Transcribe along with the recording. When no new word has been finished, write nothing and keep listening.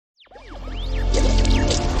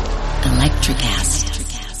NutraCast.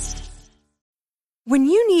 When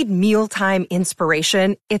you need mealtime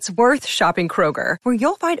inspiration, it's worth shopping Kroger, where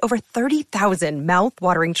you'll find over 30,000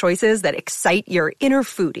 mouth-watering choices that excite your inner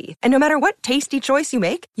foodie. And no matter what tasty choice you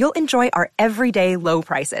make, you'll enjoy our everyday low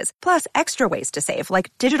prices, plus extra ways to save,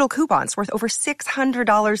 like digital coupons worth over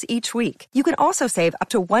 $600 each week. You can also save up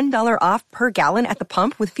to $1 off per gallon at the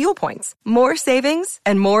pump with fuel points. More savings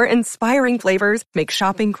and more inspiring flavors make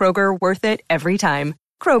shopping Kroger worth it every time.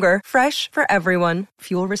 Kroger, fresh for everyone.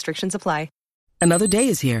 Fuel restrictions apply. Another day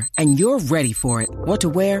is here, and you're ready for it. What to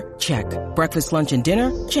wear? Check. Breakfast, lunch, and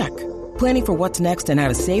dinner? Check. Planning for what's next and how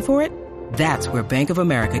to save for it? That's where Bank of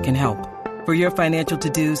America can help. For your financial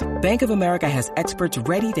to-dos, Bank of America has experts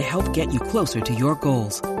ready to help get you closer to your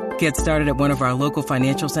goals. Get started at one of our local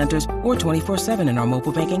financial centers or 24/7 in our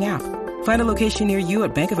mobile banking app. Find a location near you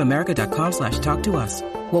at bankofamerica.com/talktous.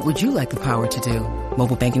 What would you like the power to do?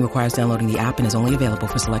 Mobile banking requires downloading the app and is only available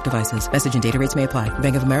for select devices. Message and data rates may apply.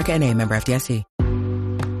 Bank of America N.A., member FDIC.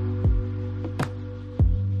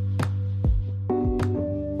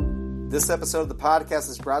 This episode of the podcast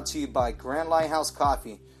is brought to you by Grand Lighthouse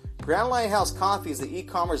Coffee. Grand Lighthouse Coffee is the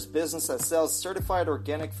e-commerce business that sells certified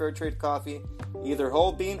organic fair trade coffee, either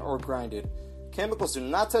whole bean or grinded. Chemicals do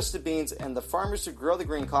not touch the beans, and the farmers who grow the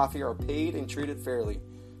green coffee are paid and treated fairly.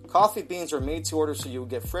 Coffee beans are made to order, so you will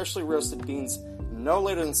get freshly roasted beans no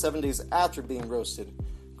later than 7 days after being roasted.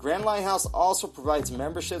 Grand Lighthouse also provides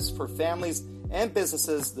memberships for families and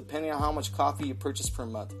businesses depending on how much coffee you purchase per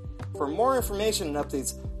month. For more information and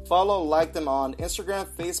updates, follow, like them on Instagram,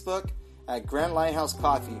 Facebook at Grand Lighthouse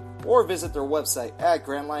Coffee, or visit their website at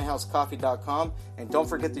grandlighthousecoffee.com, and don't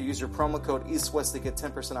forget to use your promo code EastWest to get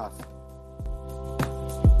 10% off.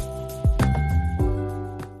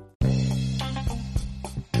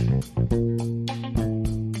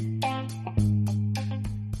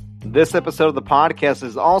 This episode of the podcast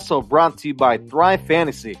is also brought to you by Thrive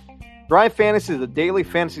Fantasy. Thrive Fantasy is a daily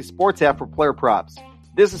fantasy sports app for player props.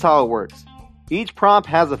 This is how it works. Each prop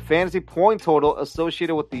has a fantasy point total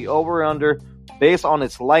associated with the over or under based on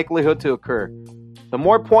its likelihood to occur. The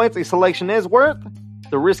more points a selection is worth,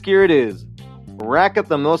 the riskier it is. Rack up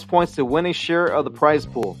the most points to win a share of the prize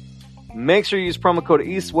pool. Make sure you use promo code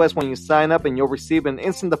EastWest when you sign up, and you'll receive an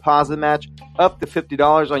instant deposit match up to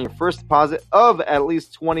 $50 on your first deposit of at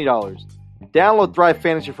least $20. Download Thrive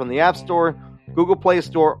Fantasy from the App Store, Google Play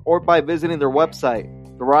Store, or by visiting their website,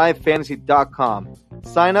 thrivefantasy.com.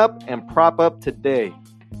 Sign up and prop up today.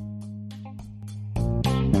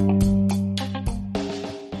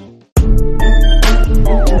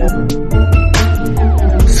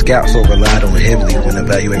 Scouts are relied on heavily when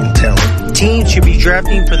evaluating talent. Teams should be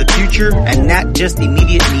drafting for the future and not just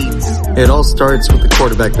immediate needs. It all starts with the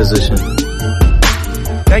quarterback position.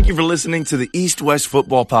 Thank you for listening to the East West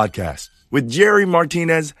Football Podcast with Jerry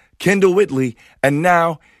Martinez, Kendall Whitley, and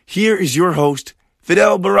now, here is your host,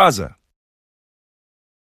 Fidel Barraza.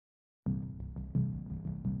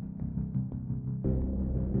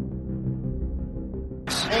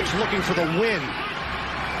 Edge looking for the win.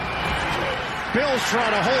 Bills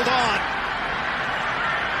trying to hold on.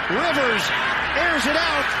 Rivers airs it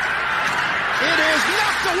out. It is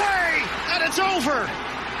knocked away, and it's over.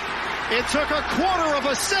 It took a quarter of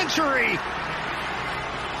a century,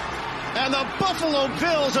 and the Buffalo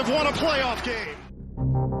Bills have won a playoff game.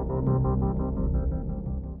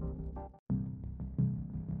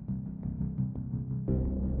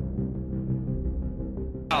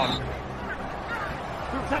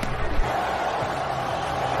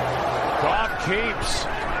 Goff keeps,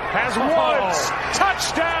 has Woods,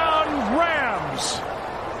 touchdown Rams.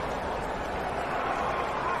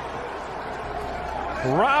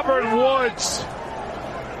 Robert Woods,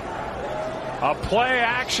 a play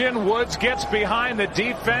action. Woods gets behind the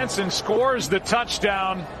defense and scores the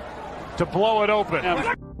touchdown to blow it open.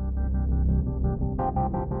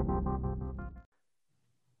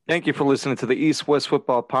 Thank you for listening to the East West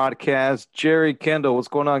Football Podcast. Jerry, Kendall, what's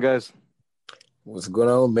going on, guys? What's going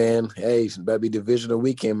on, man? Hey, it's about to be divisional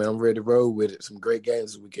weekend, man. I'm ready to roll with it. Some great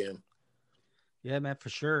games this weekend. Yeah, man, for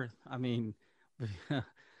sure. I mean,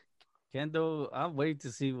 Kendall, I'm waiting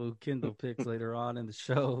to see what Kendall picks later on in the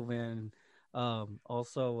show, man.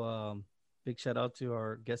 Also, big shout out to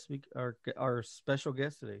our guest week, our special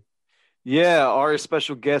guest today. Yeah, our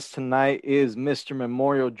special guest tonight is Mr.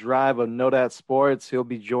 Memorial Drive of No Doubt Sports. He'll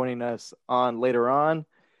be joining us on later on.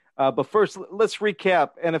 But first, let's recap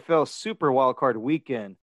NFL Super Wildcard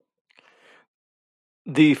Weekend.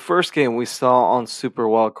 The first game we saw on Super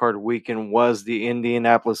Wildcard Weekend was the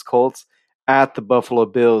Indianapolis Colts at the Buffalo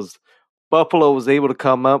Bills. Buffalo was able to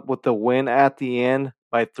come up with the win at the end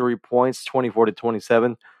by 3 points,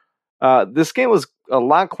 24-27. This game was a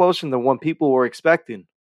lot closer than what people were expecting.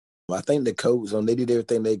 I think the Colts, they did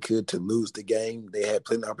everything they could to lose the game. They had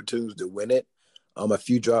plenty of opportunities to win it. A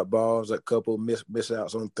few drop balls, a couple miss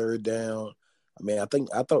outs on third down. I mean,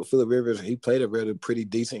 I thought Phillip Rivers, he played a really pretty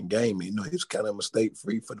decent game. He was kind of mistake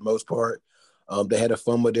free for the most part. They had a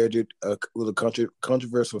fumble there, with a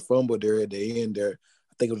controversial fumble there at the end there.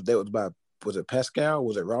 I think was it Pascal?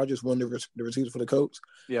 Was it Rogers, one of the receivers for the Colts?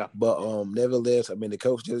 Yeah. But nevertheless, I mean, the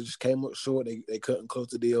Colts just came up short. They couldn't close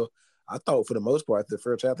the deal. I thought for the most part, the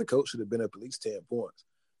first half, the Colts should have been up at least 10 points.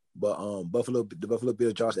 But the Buffalo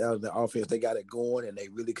Bills, Josh Allen, the offense, they got it going, and they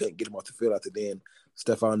really couldn't get him off the field after then.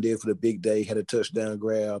 Stephon did for the big day, had a touchdown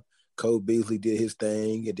grab. Cole Beasley did his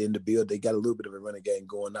thing, and then the Bills, they got a little bit of a running game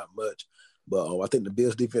going, not much. But I think the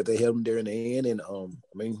Bills defense, they held them there in the end, and I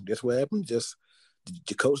mean, that's what happened.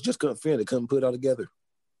 The coach just couldn't finish. They couldn't put it all together.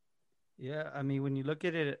 Yeah, I mean, when you look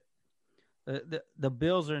at it, the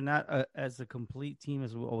Bills are not as a complete team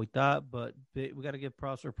as we thought, but we got to give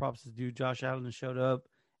props where props is due. Josh Allen showed up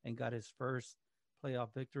and got his first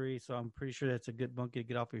playoff victory, so I'm pretty sure that's a good monkey to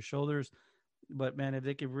get off your shoulders. But man, if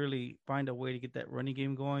they could really find a way to get that running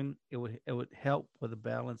game going, it would help with the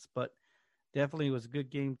balance. But definitely, it was a good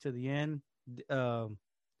game to the end. It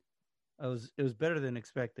was better than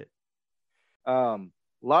expected. A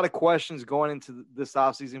lot of questions going into this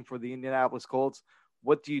offseason for the Indianapolis Colts.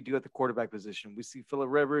 What do you do at the quarterback position? We see Phillip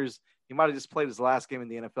Rivers. He might have just played his last game in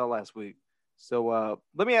the NFL last week. So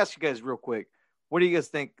let me ask you guys real quick. What do you guys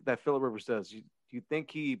think that Phillip Rivers does? Do you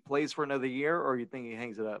think he plays for another year, or you think he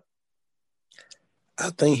hangs it up? I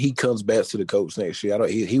think he comes back to the Colts next year.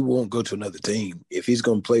 He won't go to another team. If he's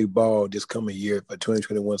going to play ball this coming year for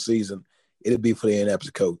 2021 season, it'll be for the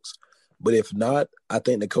Indianapolis Colts. But if not, I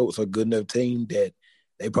think the Colts are a good enough team that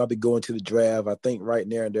they probably go into the draft. I think right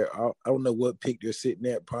now I don't know what pick they're sitting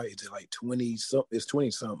at. Probably it's like 20-something. It's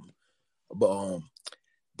 20-something. But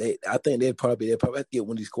I think they'll probably have to get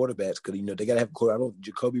one of these quarterbacks because they gotta have a quarterback.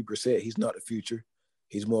 Jacoby Brissett, he's not the future.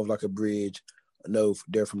 He's more of like a bridge. I know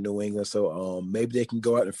they're from New England, so maybe they can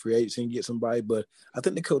go out in free agency and get somebody. But I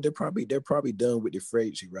think the Colts, they're probably done with the free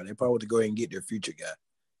agency, right? They probably want to go ahead and get their future guy.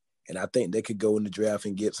 And I think they could go in the draft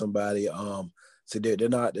and get somebody. So they're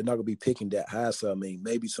not gonna be picking that high. So I mean,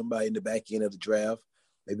 maybe somebody in the back end of the draft,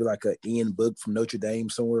 maybe like a Ian Book from Notre Dame,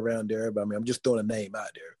 somewhere around there. But I mean, I'm just throwing a name out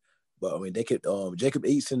there. But I mean, they could. Jacob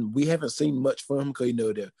Eason, we haven't seen much from him because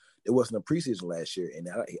there wasn't a preseason last year, and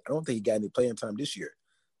I don't think he got any playing time this year.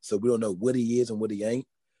 So we don't know what he is and what he ain't.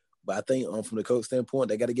 But I think from the coach standpoint,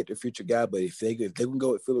 they got to get their future guy. But if they can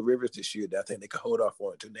go with Phillip Rivers this year, I think they can hold off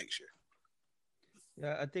on it until next year.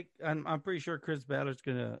 Yeah, I think I'm pretty sure Chris Ballard's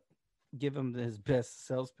gonna give him his best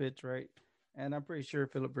sales pitch, right? And I'm pretty sure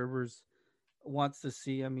Phillip Rivers wants to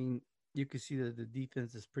see. I mean, you can see that the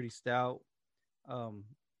defense is pretty stout.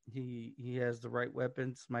 He has the right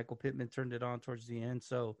weapons. Michael Pittman turned it on towards the end,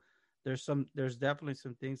 so there's definitely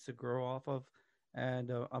some things to grow off of.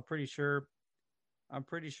 And I'm pretty sure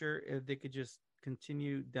if they could just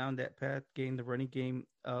continue down that path, gain the running game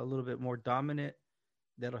a little bit more dominant,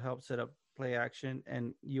 that'll help set up play action,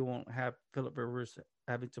 and you won't have Phillip Rivers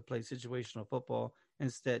having to play situational football.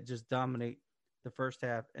 Instead, just dominate the first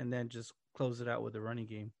half and then just close it out with the running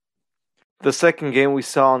game. The second game we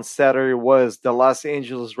saw on Saturday was the Los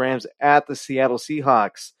Angeles Rams at the Seattle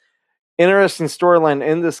Seahawks. Interesting storyline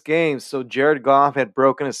in this game. So Jared Goff had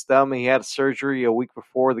broken his thumb. He had surgery a week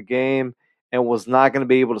before the game and was not going to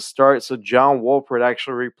be able to start. So John Wolford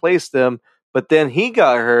actually replaced him, but then he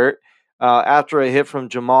got hurt after a hit from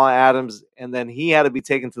Jamal Adams, and then he had to be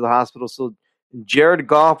taken to the hospital. So Jared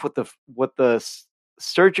Goff with the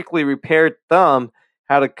surgically repaired thumb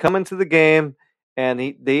had to come into the game,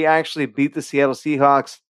 and they actually beat the Seattle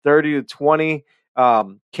Seahawks 30-20.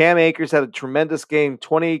 Cam Akers had a tremendous game,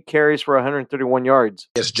 20 carries for 131 yards.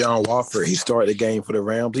 Yes, John Wolford, he started the game for the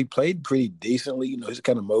Rams. He played pretty decently. He's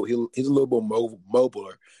kind of he's a little bit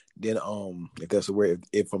mobiler than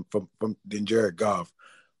than Jared Goff.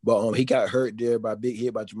 But he got hurt there by a big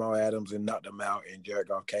hit by Jamal Adams and knocked him out. And Jared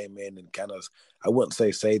Goff came in and kind of, I wouldn't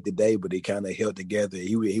say saved the day, but he kind of held together.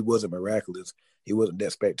 He wasn't miraculous. He wasn't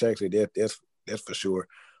that spectacular. That's for sure.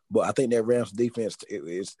 But I think that Rams defense,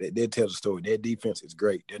 they tell the story. Their defense is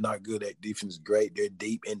great. They're not good. That defense is great. They're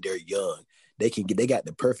deep and they're young. They got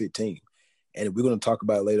the perfect team. And we're going to talk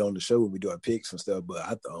about it later on the show when we do our picks and stuff. But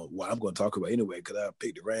I'm going to talk about it anyway because I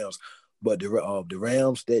picked the Rams. But the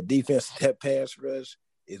Rams, that defense, that pass rush,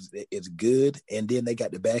 it's good, and then they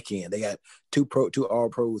got the back end. They got two all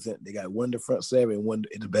pros. They got one in the front seven and one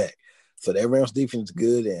in the back. So that Rams defense is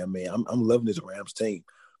good, and I mean I'm loving this Rams team.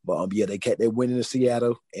 But they win in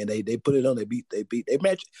Seattle, and they put it on. They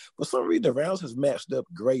match for some reason. The Rams has matched up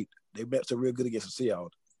great They matched up real good against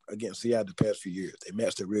Seattle the past few years. They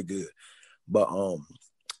matched it real good. But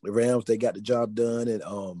the Rams, they got the job done,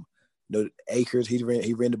 and Akers, he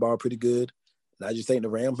ran the ball pretty good. And I just think the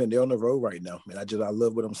Rams, man, they're on the road right now. Man, I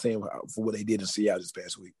love what I'm saying for what they did in Seattle this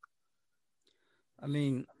past week. I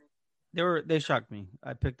mean, they shocked me.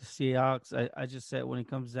 I picked the Seahawks. I just said when it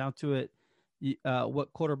comes down to it,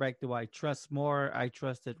 what quarterback do I trust more? I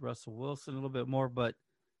trusted Russell Wilson a little bit more, but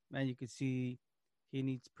man, you can see he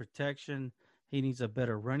needs protection. He needs a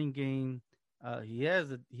better running game. He has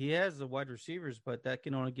the wide receivers, but that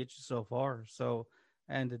can only get you so far. So,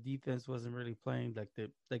 and the defense wasn't really playing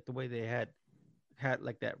like the way they had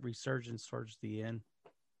like that resurgence towards the end.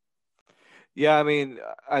 Yeah, I mean,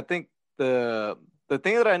 I think the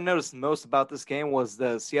thing that I noticed most about this game was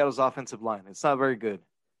the Seattle's offensive line. It's not very good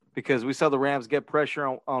because we saw the Rams get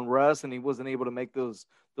pressure on Russ, and he wasn't able to make those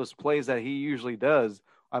plays that he usually does.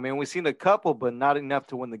 I mean, we've seen a couple, but not enough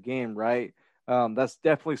to win the game, right? That's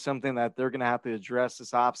definitely something that they're going to have to address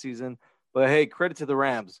this offseason. But, hey, credit to the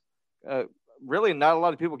Rams. Really, not a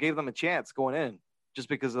lot of people gave them a chance going in just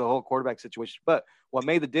because of the whole quarterback situation. But what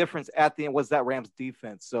made the difference at the end was that Rams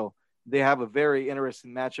defense. So they have a very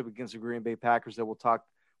interesting matchup against the Green Bay Packers that we'll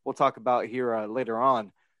talk about here later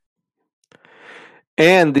on.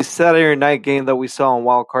 And the Saturday night game that we saw on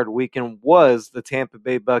Wild Card Weekend was the Tampa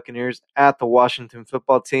Bay Buccaneers at the Washington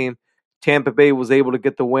Football Team. Tampa Bay was able to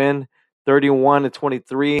get the win,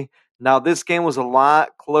 31-23. Now, this game was a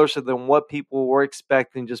lot closer than what people were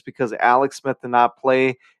expecting just because Alex Smith did not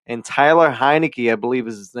play, and Tyler Heinicke, I believe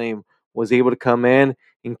is his name, was able to come in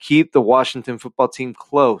and keep the Washington Football Team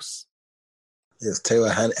close. Yes, Taylor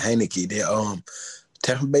Heinicke.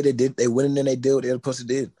 Tampa Bay, they went in and they did what they were supposed to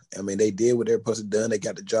do. I mean, they did what they were supposed to do. They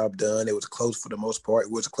got the job done. It was close for the most part.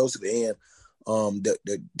 It was close to the end.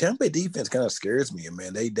 The Tampa Bay defense kind of scares me,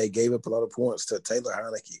 man. They gave up a lot of points to Taylor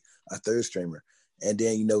Heinicke, a third streamer. And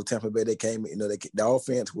then, Tampa Bay, they came, the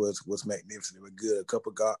offense was magnificent. They were good.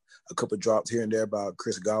 A couple drops here and there by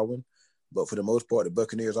Chris Godwin. But for the most part, the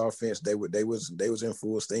Buccaneers offense, they was in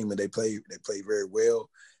full steam, and they played very well.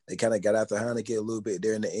 They kind of got after Heinicke a little bit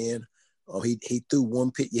there in the end. He threw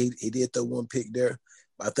one pick. He did throw one pick there.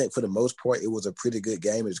 But I think for the most part, it was a pretty good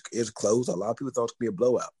game. It was close. A lot of people thought it could be a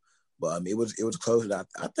blowout. But it was close. And I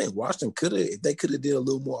think Washington if they could have did a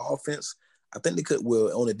little more offense, I think they could.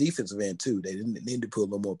 Well, on the defensive end too, they didn't need to put a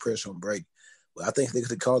little more pressure on break. But I think they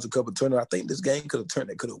could have caused a couple of turnovers. I think this game could have turned.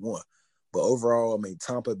 They could have won. But overall, I mean,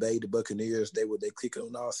 Tampa Bay, the Buccaneers, they clicked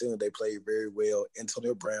on all cylinders. They played very well.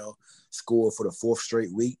 Antonio Brown scored for the fourth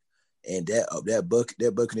straight week, and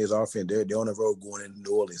that Buccaneers offense, they're on the road going into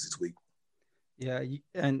New Orleans this week. Yeah,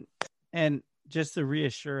 and just to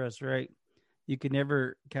reassure us, right? You can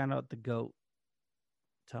never count out the GOAT,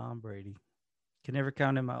 Tom Brady. Can never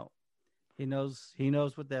count him out. He knows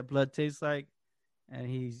what that blood tastes like, and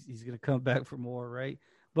he's going to come back for more, right?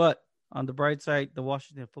 But on the bright side, the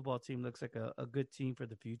Washington Football Team looks like a good team for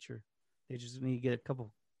the future. They just need to get a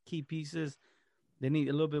couple key pieces. They need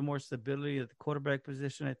a little bit more stability at the quarterback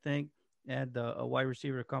position, I think, and a wide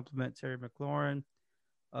receiver to complement Terry McLaurin.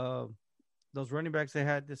 Those running backs they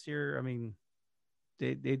had this year, I mean,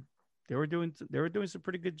 they were doing some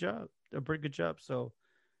pretty good job. A pretty good job. So,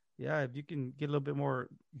 yeah, if you can get a little bit more,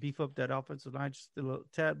 beef up that offensive line just a little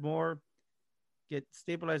tad more,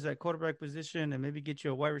 stabilize that quarterback position, and maybe get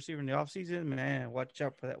you a wide receiver in the offseason, man, watch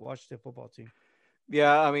out for that Washington Football Team.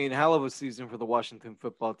 Yeah, I mean, hell of a season for the Washington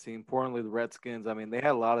Football Team. Importantly, the Redskins, I mean, they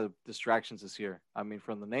had a lot of distractions this year. I mean,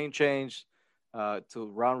 from the name change to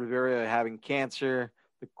Ron Rivera having cancer,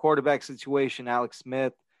 the quarterback situation, Alex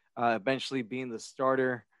Smith eventually being the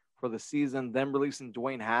starter for the season, then releasing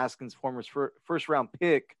Dwayne Haskins, former first-round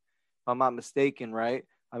pick, if I'm not mistaken, right?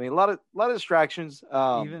 I mean, a lot of distractions.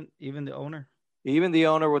 Even the owner. Even the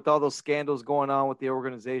owner with all those scandals going on with the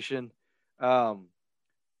organization. Hell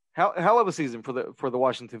of a season for the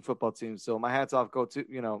Washington Football Team. So my hats off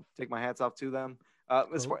take my hats off to them.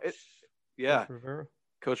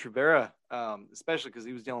 Coach Rivera, especially because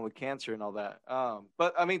he was dealing with cancer and all that.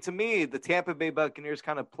 But I mean, to me, the Tampa Bay Buccaneers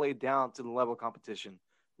kind of played down to the level of competition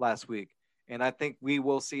last week. And I think we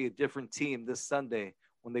will see a different team this Sunday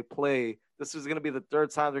when they play. This is going to be the third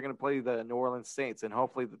time they're going to play the New Orleans Saints. And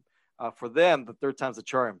hopefully for them, the third time's a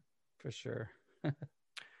charm. For sure.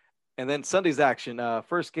 And then Sunday's action.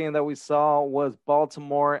 First game that we saw was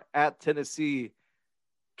Baltimore at Tennessee.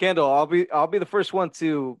 Kendall, I'll be the first one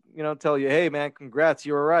to tell you, hey man, congrats,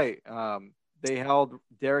 you were right. They held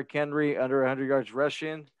Derrick Henry under 100 yards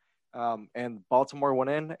rushing, and Baltimore went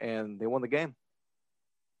in and they won the game.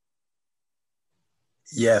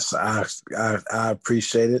 Yes, I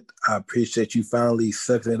appreciate it. I appreciate you finally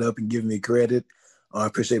sucking it up and giving me credit. I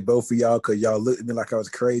appreciate both of y'all because y'all looked at me like I was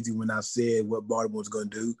crazy when I said what Baltimore was going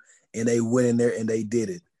to do, and they went in there and they did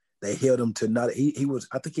it. They held him to not. He was.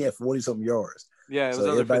 I think he had 40-something yards. Yeah, it was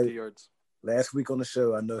under 50 yards. Last week on the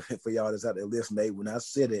show, I know for y'all that's out there listening, when I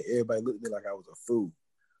said it, everybody looked at me like I was a fool.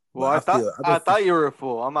 Well, I thought you were a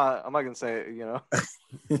fool. I'm not gonna say it. You know,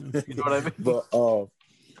 you know what I mean.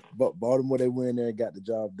 But Baltimore, they went in there and got the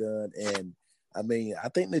job done, and I mean, I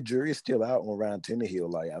think the jury is still out on Ryan Tannehill.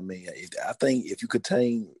 Like, I mean, I think if you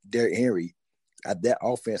contain Derrick Henry, that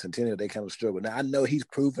offense and Tannehill, they kind of struggle. Now, I know he's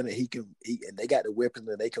proven that and they got the weapons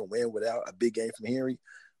and they can win without a big game from Henry.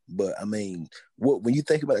 But, I mean, when you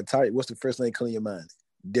think about the Titans, what's the first thing that comes in your mind?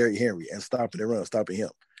 Derrick Henry and stopping the run, stopping him.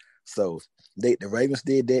 So, the Ravens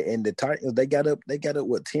did that, and the Titans, they got up,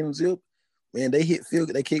 what, 10-0? Man, they hit field.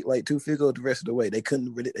 They kicked like 2 field goals the rest of the way. They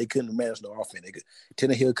couldn't manage no offense.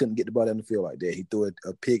 Tannehill couldn't get the ball down the field like that. He threw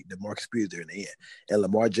a pick to Marcus Peters there in the end. And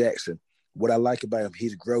Lamar Jackson, what I like about him,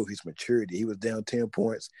 his growth, his maturity. He was down 10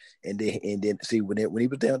 points, and then see when he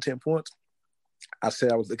was down 10 points, I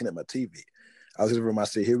said I was looking at my TV. I was in the room. I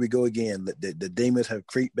said, "Here we go again. The demons have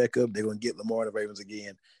creeped back up. They're gonna get Lamar and the Ravens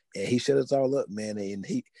again." And he shut us all up, man. And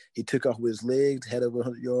he took off with his legs, had over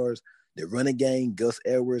 100 yards. The running game, Gus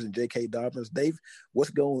Edwards and J.K. Dobbins, what's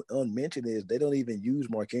going unmentioned is they don't even use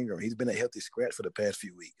Mark Ingram. He's been a healthy scratch for the past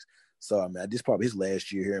few weeks. So, I mean, this is probably his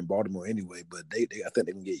last year here in Baltimore anyway, but I think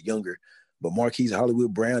they can get younger. But Marquise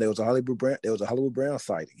Hollywood Brown, there was a Hollywood Brown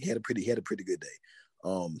sighting. He had a pretty good day.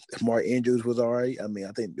 Mark Andrews was all right. I mean,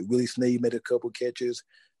 I think Willie Snead made a couple catches,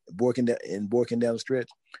 Borkin down the stretch.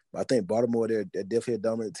 But I think Baltimore, they're definitely a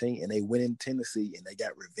dominant team, and they went in Tennessee, and they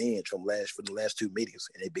got revenge for the last 2 meetings,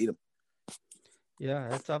 and they beat them. Yeah,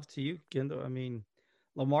 that's up to you, Kendall. I mean,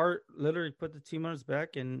 Lamar literally put the team on his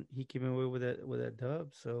back, and he came away with that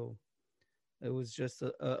dub. So it was just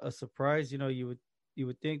a surprise. You know, you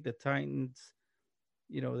would think the Titans,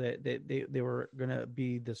 you know, that they were gonna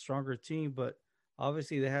be the stronger team, but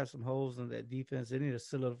obviously they have some holes in that defense. They need to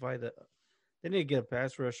solidify they need to get a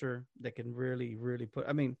pass rusher that can really, really put.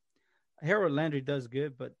 I mean, Harold Landry does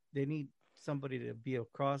good, but they need somebody to be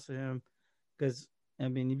across him because I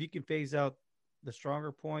mean, if you can phase out the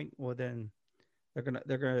stronger point, well then they're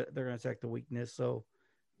gonna attack the weakness. So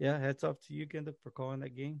yeah, hats off to you, Kendall, for calling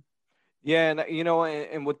that game. Yeah, and you know,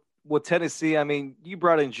 and with Tennessee, I mean, you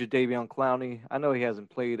brought in Jadeveon Clowney. I know he hasn't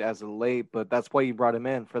played as of late, but that's why you brought him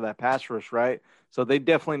in for that pass rush, right? So they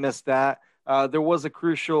definitely missed that. There was a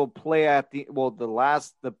crucial play at the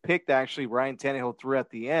pick that actually Ryan Tannehill threw at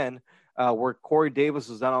the end, where Corey Davis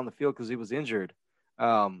was not on the field because he was injured.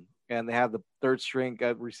 And they had the third string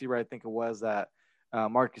receiver, I think it was, that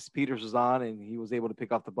Marcus Peters was on, and he was able to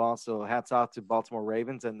pick off the ball. So hats off to Baltimore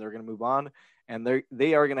Ravens, and they're going to move on. And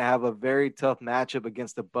they are going to have a very tough matchup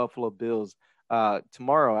against the Buffalo Bills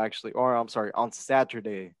tomorrow, actually, or I'm sorry, on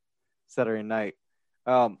Saturday night.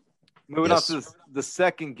 Moving on to the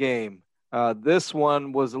second game. This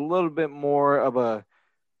one was a little bit more of a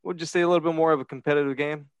competitive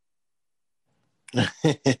game?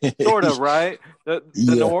 Sort of, right?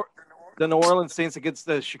 The New Orleans Saints against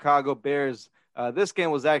the Chicago Bears. This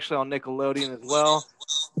game was actually on Nickelodeon as well.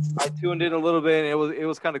 I tuned in a little bit, and it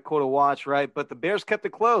was kind of cool to watch, right? But the Bears kept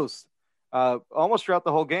it close almost throughout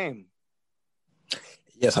the whole game.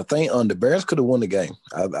 Yes, I think the Bears could have won the game.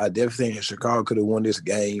 I definitely think Chicago could have won this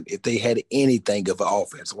game if they had anything of an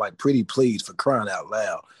offense. Like, pretty please, for crying out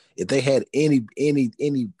loud. If they had any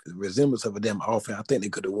resemblance of a damn offense, I think they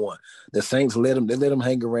could have won. The Saints let them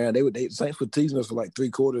hang around. The Saints were teasing us for like 3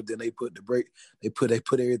 quarters. Then they put the break. They put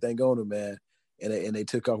everything on them, man, and they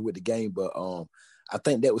took off with the game. But I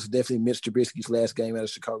think that was definitely Mitch Trubisky's last game as a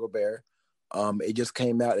Chicago Bear. It just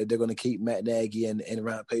came out that they're going to keep Matt Nagy and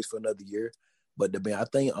Ryan Pace for another year. But I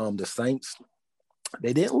think the Saints,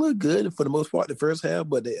 they didn't look good for the most part the first half,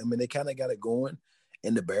 but they kind of got it going.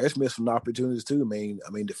 And the Bears missed some opportunities too. Look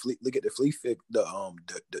at the flea flick.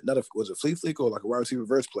 Was it flea flick or like a wide receiver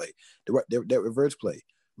reverse play? That reverse play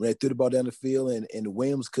when they threw the ball down the field and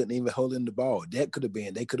Williams couldn't even hold in the ball. That could have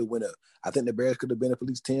been. They could have went up. I think the Bears could have been up at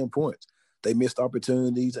least 10 points. They missed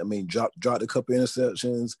opportunities. Dropped a couple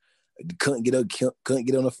interceptions. Couldn't get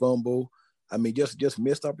on a fumble. Just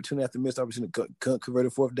missed opportunity after missed opportunity. Couldn't convert a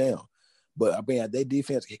fourth down. But their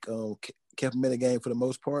defense kept them in the game for the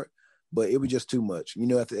most part. But it was just too much.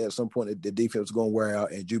 At some point, the defense was going to wear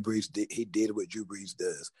out, and Drew Brees did what Drew Brees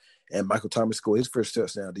does. And Michael Thomas scored his first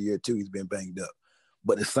touchdown of the year, too. He's been banged up.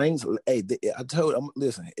 But the Saints,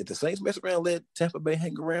 listen, if the Saints mess around and let Tampa Bay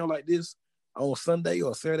hang around like this on Sunday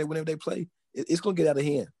or Saturday, whenever they play, it's going to get out of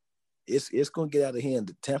hand. It's going to get out of hand.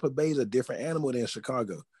 The Tampa Bay is a different animal than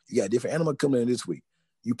Chicago. You got a different animal coming in this week.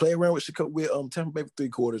 You play around with Tampa Bay for 3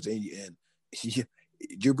 quarters, and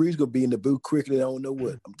Drew Brees gonna be in the booth quicker than I don't know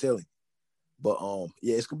what. I'm telling you. But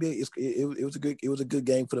yeah, it's gonna be. It was a good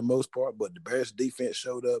game for the most part. But the Bears defense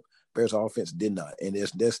showed up. Bears offense did not, and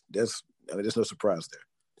there's no surprise there.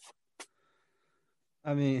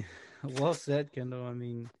 I mean, well said, Kendall. I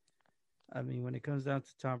mean, when it comes down to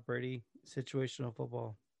Tom Brady, situational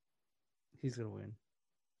football, he's gonna win.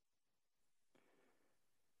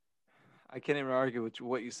 I can't even argue with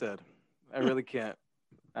what you said. I really can't.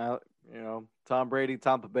 Tom Brady,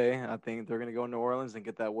 Tampa Bay. I think they're gonna go to New Orleans and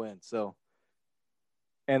get that win. So,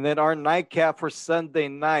 and then our nightcap for Sunday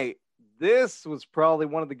night. This was probably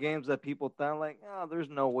one of the games that people thought like, oh, there's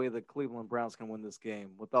no way the Cleveland Browns can win this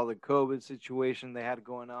game with all the COVID situation they had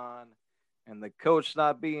going on and the coach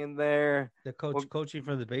not being there. The coach coaching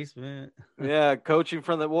from the basement. Yeah, coaching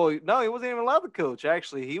from no, he wasn't even allowed to coach,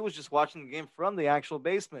 actually. He was just watching the game from the actual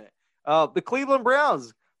basement. The Cleveland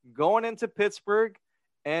Browns going into Pittsburgh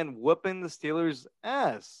and whooping the Steelers'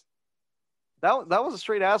 ass. That was a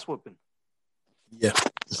straight ass whooping. Yeah.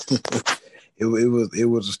 It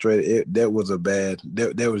was a straight. That was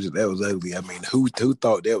ugly. I mean, who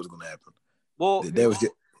thought that was going to happen? Well,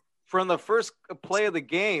 from the first play of the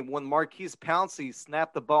game when Marquise Pouncey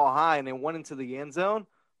snapped the ball high and it went into the end zone,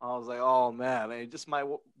 I was like, oh man, it just might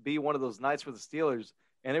be one of those nights for the Steelers,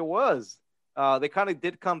 and it was. They kind of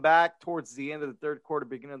did come back towards the end of the third quarter,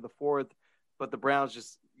 beginning of the fourth, but the Browns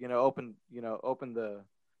just opened the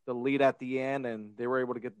lead at the end, and they were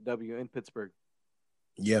able to get the W in Pittsburgh.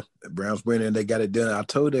 Yeah, the Browns win and they got it done. I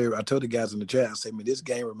told the guys in the chat, I said, man, this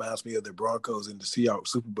game reminds me of the Broncos in the Seahawks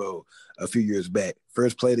Super Bowl a few years back.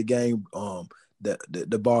 First play of the game,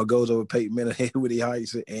 the ball goes over Peyton Manning head with the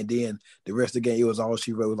heights, and then the rest of the game, it was all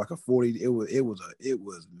she wrote. It was like a 40. It was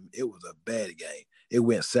a bad game. It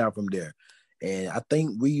went south from there, and I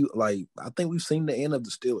think we've seen the end of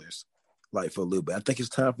the Steelers, like, for a little bit. I think it's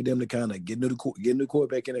time for them to kind of get a new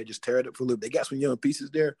quarterback in there, just tear it up for a little bit. They got some young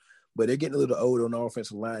pieces there, but they're getting a little old on the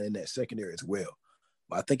offensive line in that secondary as well.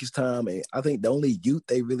 But I think it's time. And I think the only youth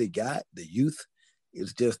they really got,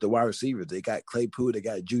 is just the wide receivers. They got Claypool. They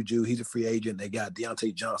got Juju. He's a free agent. They got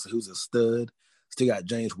Deontay Johnson, who's a stud. Still got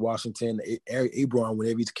James Washington. Eric Ebron,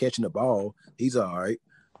 whenever he's catching the ball, he's all right.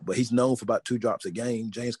 But he's known for about 2 drops a game.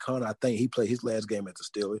 James Conner, I think he played his last game at the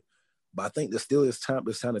Steelers. But I think the Steelers it's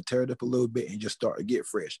time to tear it up a little bit and just start to get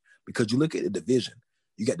fresh. Because you look at the division,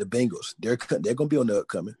 you got the Bengals. They're going to be on the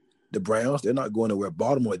upcoming. The Browns, they're not going nowhere.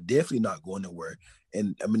 Baltimore, definitely not going nowhere.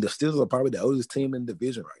 And, I mean, the Steelers are probably the oldest team in the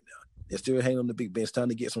division right now. They're still hanging on the big bench, time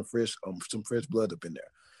to get some fresh blood up in there.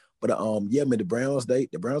 But, yeah, I mean, the Browns are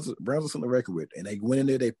something to record with. And they went in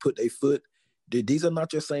there, they put their foot. These are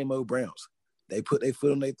not your same old Browns. They put their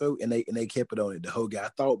foot on their throat, and they kept it on it the whole game. I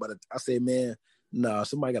thought about it. I said, man, nah,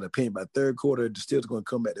 somebody got a pin. By third quarter, the Steelers are going to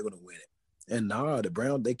come back. They're going to win it. And, nah, the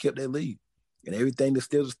Browns, they kept their lead. And everything the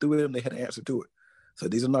Steelers threw at them, they had an answer to it. So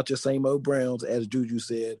these are not your same old Browns, as Juju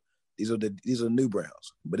said. These are the new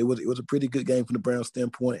Browns. But it was a pretty good game from the Browns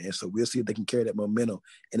standpoint, and so we'll see if they can carry that momentum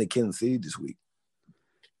into Kansas City this week.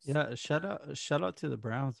 Yeah, shout out to the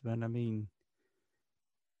Browns, man. I mean,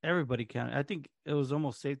 everybody counted. I think it was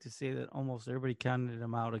almost safe to say that almost everybody counted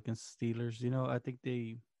them out against the Steelers. I think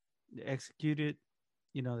they executed.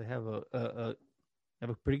 They have a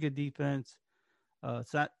pretty good defense.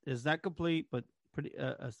 It's not complete, but pretty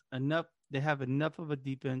enough. They have enough of a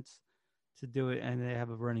defense to do it, and they have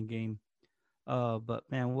a running game. But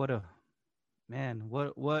man, what's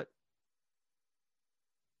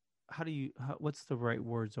the right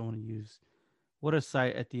words I want to use? What a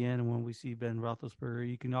sight at the end when we see Ben Roethlisberger.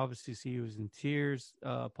 You can obviously see he was in tears,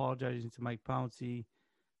 apologizing to Mike Pouncey,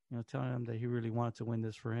 telling him that he really wanted to win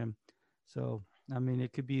this for him. So, I mean,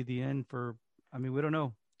 it could be the end for, we don't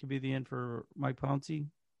know. It could be the end for Mike Pouncey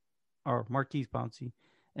or Marquise Pouncey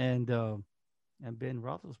and Ben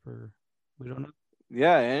Roethlisberger. We don't know.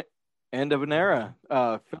 Yeah, end of an era.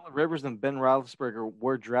 Phillip Rivers and Ben Roethlisberger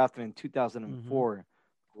were drafted in 2004. Mm-hmm.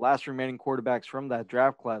 Last remaining quarterbacks from that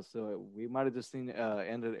draft class. So we might have just seen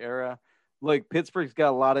end of the era. Look, Pittsburgh's got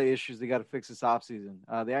a lot of issues they got to fix this offseason.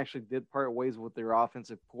 They actually did part ways with their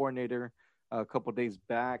offensive coordinator a couple of days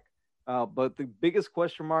back. But the biggest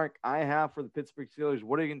question mark I have for the Pittsburgh Steelers,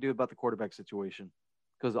 what are you going to do about the quarterback situation?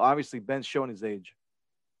 Because obviously Ben's showing his age.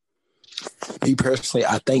 Me personally,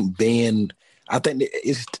 I think they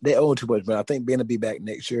own too much, but I think Ben will be back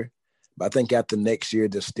next year. But I think after next year,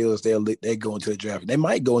 the Steelers, they go into the draft. They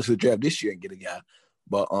might go into the draft this year and get a guy.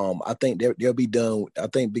 But I think they'll be done. I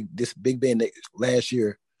think Big Ben last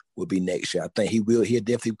year will be next year. I think he'll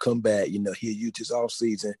definitely come back. He'll use his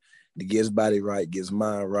offseason to get his body right, get his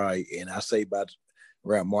mind right. And I say about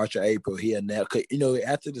around March or April, he'll now.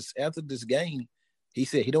 After this game, he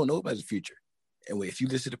said he don't know about his future. And if you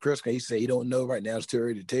listen to the press conference, he said he don't know right now. It's too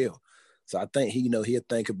early to tell. So I think he'll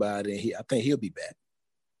think about it, and I think he'll be back.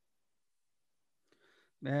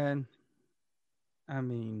 Man, I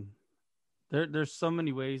mean, there's so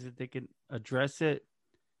many ways that they can address it.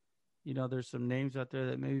 You know, there's some names out there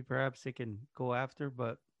that maybe perhaps they can go after,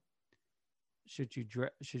 but should you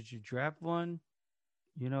draft one,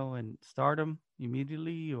 you know, and start them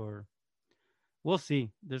immediately, or we'll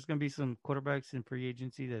see. There's going to be some quarterbacks in free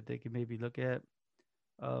agency that they can maybe look at.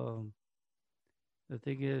 The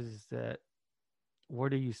thing is that where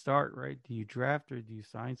do you start, right? Do you draft or do you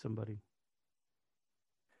sign somebody?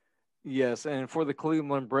 Yes, and for the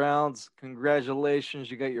Cleveland Browns, congratulations.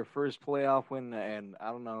 You got your first playoff win in, I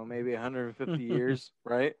don't know, maybe 150 years,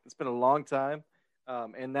 right? It's been a long time.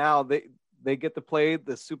 And now they get to play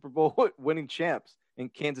the Super Bowl winning champs in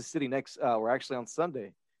Kansas City we're actually on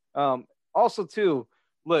Sunday. Also, too,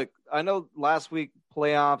 look, I know last week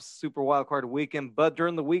playoffs, Super Wildcard weekend, but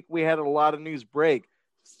during the week we had a lot of news break.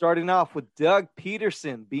 Starting off with Doug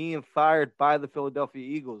Peterson being fired by the Philadelphia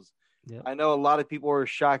Eagles. Yep. I know a lot of people were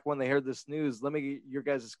shocked when they heard this news. Let me get your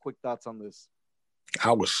guys' quick thoughts on this.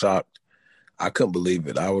 I was shocked. I couldn't believe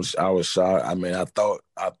it. I was shocked. I mean, I thought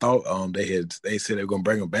they said they were gonna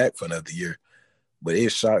bring him back for another year, but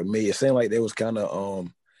it shocked me. It seemed like they was kind of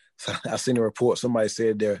I seen a report. Somebody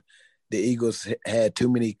said the Eagles had too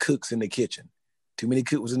many cooks in the kitchen. Too many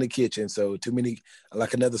cooks in the kitchen, so too many,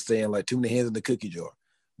 like another saying, like too many hands in the cookie jar.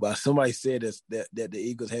 But somebody said that the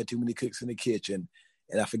Eagles had too many cooks in the kitchen,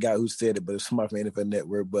 and I forgot who said it, but it's somebody from NFL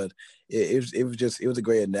Network. But it was a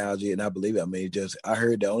great analogy, and I believe it. I mean, I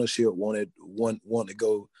heard the ownership wanted to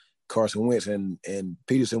go Carson Wentz, and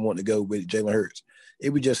Peterson wanted to go with Jalen Hurts.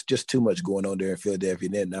 It was just too much going on there in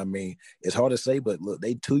Philadelphia. And I mean, it's hard to say, but look,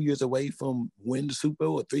 they 2 years away from winning the Super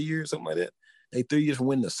Bowl, or 3 years, something like that. They 3 years from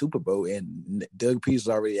winning the Super Bowl, and Doug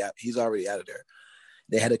Peterson's already out. He's already out of there.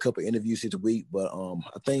 They had a couple of interviews this week, but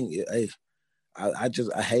I think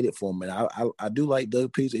I hate it for him, man. I do like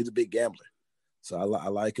Doug Peterson. He's a big gambler, so I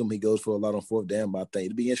like him. He goes for a lot on fourth down, but I think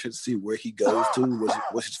it'd be interesting to see where he goes to.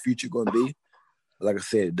 What's his future going to be? Like I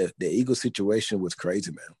said, the Eagles situation was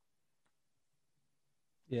crazy, man.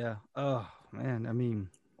 Yeah. Oh man. I mean,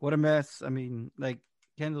 what a mess. I mean, like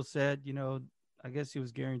Kendall said, you know, I guess he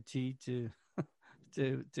was guaranteed to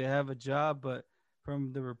have a job, but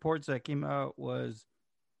from the reports that came out was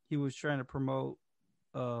he was trying to promote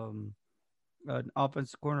an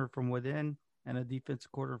offensive corner from within and a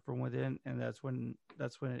defensive corner from within, and that's when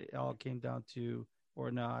it all came down to,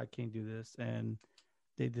 or no, I can't do this, and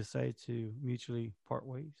they decided to mutually part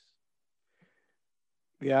ways.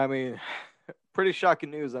 Yeah, I mean, pretty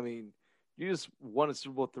shocking news. I mean, you just won a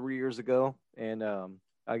Super Bowl 3 years ago, and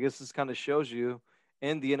I guess this kind of shows you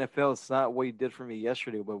in the NFL, it's not what you did for me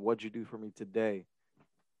yesterday, but what you do for me today.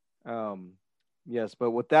 Yes, but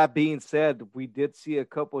with that being said, we did see a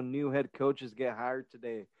couple new head coaches get hired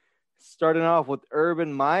today. Starting off with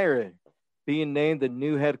Urban Meyer being named the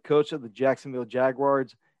new head coach of the Jacksonville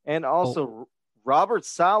Jaguars, and also Robert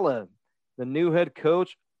Saleh, the new head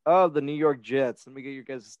coach of the New York Jets. Let me get your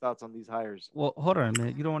guys' thoughts on these hires. Well, hold on a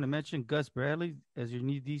minute. You don't want to mention Gus Bradley as your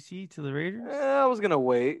new DC to the Raiders? I was going to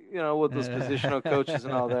wait, with those positional coaches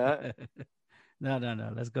and all that. No.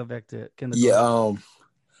 Let's go back to Kendall. Yeah,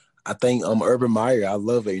 I think Urban Meyer, I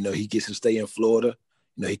love it. He gets to stay in Florida.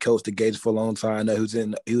 He coached the Gators for a long time. I know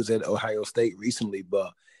he was at Ohio State recently,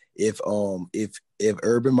 but if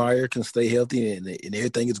Urban Meyer can stay healthy and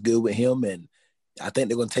everything is good with him, and I think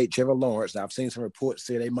they're going to take Trevor Lawrence. Now, I've seen some reports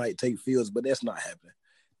say they might take Fields, but that's not happening.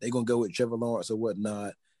 They're going to go with Trevor Lawrence or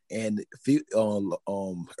whatnot. And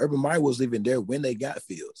Urban Meyer was even there when they got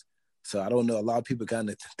Fields. So I don't know. A lot of people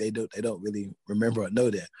they don't really remember or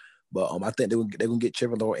know that. But I think they're gonna get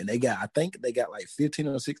Trevor Lawrence, and I think they got like 15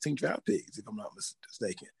 or 16 draft picks, if I'm not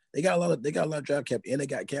mistaken. They got a lot of draft cap, and they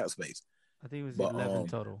got cap space. I think it was 11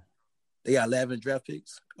 total. They got 11 draft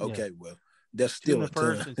picks. Okay, yeah. Well, that's still two in the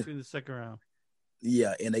first and 2 in the second round.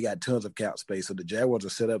 Yeah, and they got tons of cap space. So the Jaguars are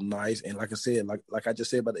set up nice. And like I said, like I just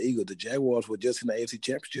said about the Eagles, the Jaguars were just in the AFC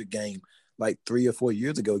Championship game like 3 or 4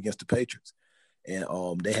 years ago against the Patriots. And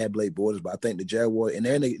they had Blake Bortles, but I think the Jaguars, and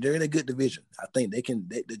they're in a good division. I think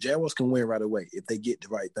the Jaguars can win right away if they get the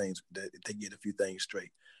right things, if they get a few things straight.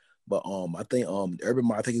 But I think Urban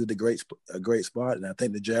Meyer, I think he's a great spot, and I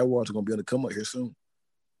think the Jaguars are going to be on the come up here soon.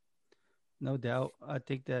 No doubt. I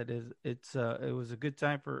think that it was a good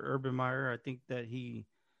time for Urban Meyer. I think that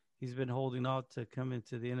he's been holding out to come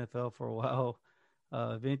into the NFL for a while.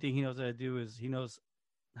 If anything he knows how to do is he knows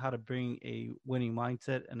how to bring a winning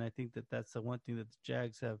mindset, and I think that that's the one thing that the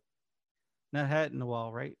Jags have not had in a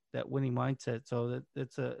while, right? That winning mindset. So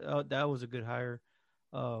that was a good hire.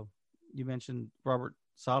 you mentioned Robert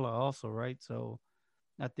Saleh also, right? So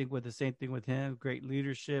I think with the same thing with him, great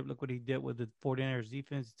leadership. Look what he did with the 49ers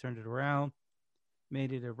defense. He turned it around,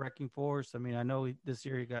 made it a wrecking force. I mean, I know this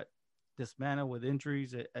year he got dismantled with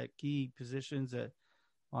injuries at key positions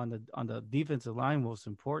on the defensive line, most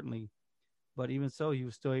importantly. But even so, he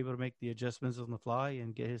was still able to make the adjustments on the fly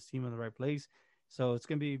and get his team in the right place. So it's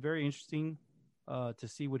going to be very interesting to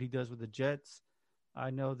see what he does with the Jets. I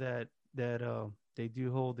know that they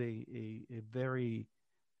do hold a very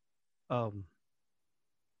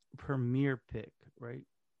premier pick, right?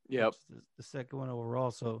 Yep. The second one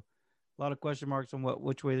overall. So a lot of question marks on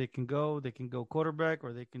which way they can go. They can go quarterback,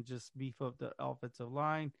 or they can just beef up the offensive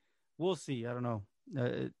line. We'll see. I don't know.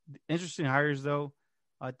 Interesting hires though.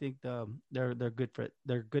 I think they're good fit.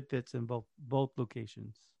 They're good fits in both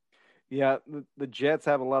locations. Yeah, the Jets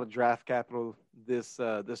have a lot of draft capital this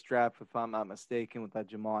draft, if I'm not mistaken, with that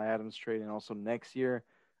Jamal Adams trade, and also next year.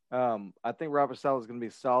 I think Robert Saleh is going to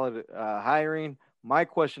be solid hiring. My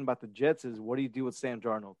question about the Jets is, what do you do with Sam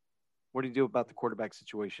Darnold? What do you do about the quarterback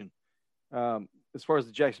situation? As far as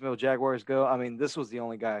the Jacksonville Jaguars go, I mean, this was the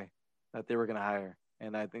only guy that they were going to hire,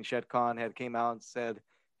 and I think Shed Khan had came out and said,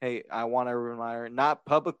 hey, I want Urban Meyer, not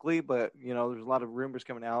publicly, but, there's a lot of rumors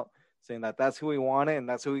coming out saying that that's who he wanted and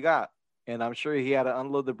that's who he got. And I'm sure he had to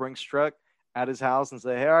unload the Brinks truck at his house and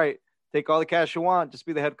say, hey, all right, take all the cash you want. Just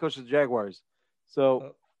be the head coach of the Jaguars.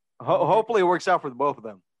 So hopefully it works out for the both of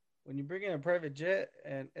them. When you bring in a private jet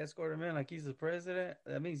and escort him in like he's the president,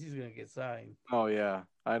 that means he's going to get signed. Oh, yeah,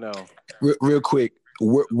 I know. Real quick,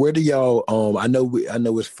 where do y'all I know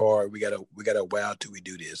it's far. We got a while till we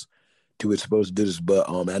do this. We're supposed to do this, but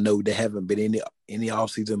I know there haven't been any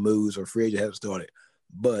offseason moves or free agent haven't started.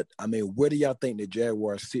 But I mean, where do y'all think the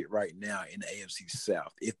Jaguars sit right now in the AFC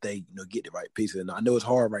South if they get the right pieces? And I know it's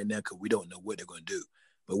hard right now because we don't know what they're going to do.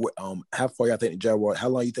 But how far y'all think the Jaguars? How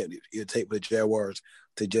long you think it'll take for the Jaguars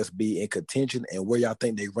to just be in contention? And where y'all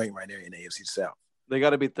think they rank right now in the AFC South? They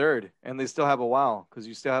got to be third, and they still have a while because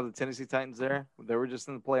you still have the Tennessee Titans there. They were just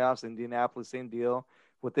in the playoffs. Indianapolis, same deal.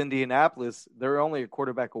 With Indianapolis, they're only a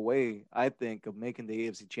quarterback away, I think, of making the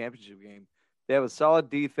AFC Championship game. They have a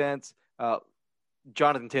solid defense.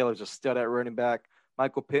 Jonathan Taylor's a stud at running back.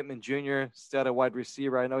 Michael Pittman Jr., stud at wide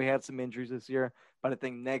receiver. I know he had some injuries this year, but I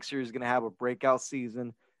think next year he's going to have a breakout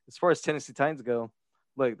season. As far as Tennessee Titans go,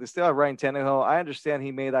 look, they still have Ryan Tannehill. I understand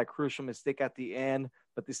he made that crucial mistake at the end,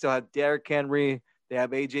 but they still have Derrick Henry. They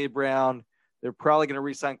have A.J. Brown. They're probably going to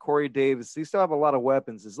re-sign Corey Davis. They still have a lot of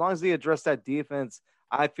weapons. As long as they address that defense,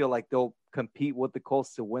 I feel like they'll compete with the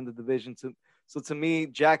Colts to win the division. So to me,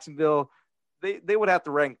 Jacksonville, they would have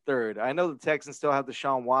to rank third. I know the Texans still have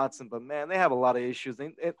Deshaun Watson, but, man, they have a lot of issues.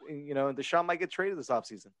 And Deshaun might get traded this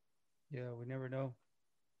offseason. Yeah, we never know.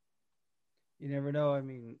 You never know. I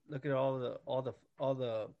mean, look at all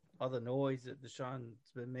the noise that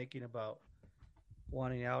Deshaun's been making about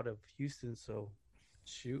wanting out of Houston. So,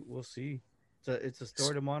 shoot, we'll see. It's a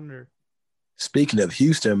story to monitor. Speaking of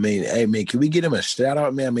Houston, can we get him a shout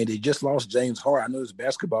out, man? I mean, they just lost James Hart. I know it's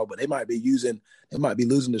basketball, but they might be losing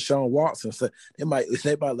Deshaun Watson. So they might lose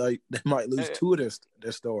two of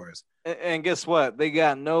their stars. And guess what? They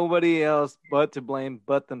got nobody else but to blame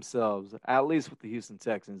but themselves, at least with the Houston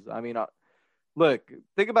Texans. I mean, look,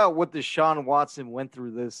 think about what Deshaun Watson went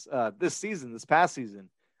through this past season.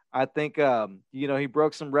 I think, he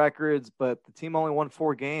broke some records, but the team only won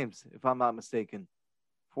 4 games, if I'm not mistaken.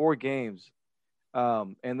 4 games.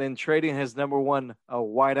 And then trading his number one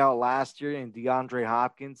wideout last year in DeAndre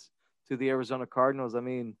Hopkins to the Arizona Cardinals. I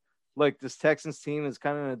mean, look, this Texans team is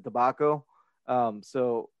kind of in a debacle.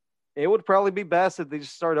 So it would probably be best if they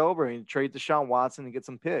just start over and trade Deshaun Watson and get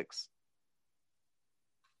some picks.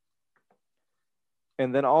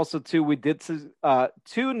 And then also, too, we did 2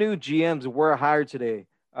 new GMs were hired today.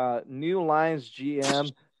 New Lions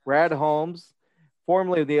GM, Brad Holmes,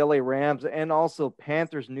 formerly of the LA Rams, and also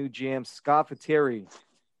Panthers new GM, Scott Fateri.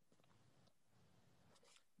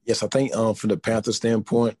 Yes, I think from the Panthers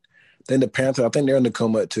standpoint, I think they're in the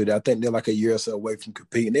come up too. I think they're like a year or so away from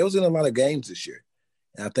competing. They was in a lot of games this year.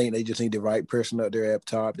 And I think they just need the right person up there up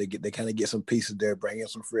top. They kind of get some pieces there, bring in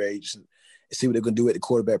some free agents, and see what they're going to do at the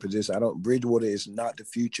quarterback position. Bridgewater is not the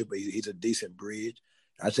future, but he's a decent bridge.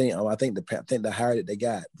 I think the hire that they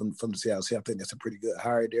got from the Seattle, I think that's a pretty good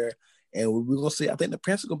hire there. And we're going to see. I think the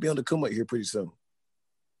Panthers are going to be on the come up here pretty soon.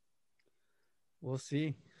 We'll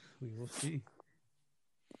see. We will see.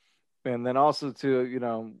 And then also,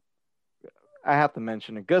 too, I have to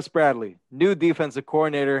mention it. Gus Bradley, new defensive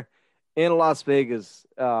coordinator in Las Vegas.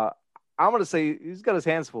 I'm going to say he's got his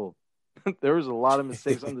hands full. There was a lot of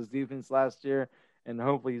mistakes on this defense last year, and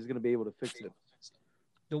hopefully he's going to be able to fix it.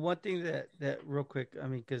 The one thing that real quick, I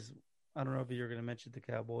mean, because I don't know if you're going to mention the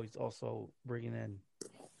Cowboys also bringing in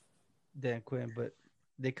Dan Quinn, but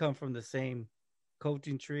they come from the same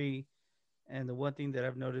coaching tree. And the one thing that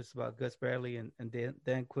I've noticed about Gus Bradley and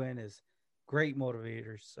Dan Quinn is great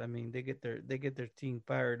motivators. I mean, they get their team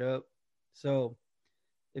fired up. So,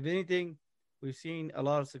 if anything, we've seen a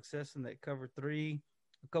lot of success in that cover 3.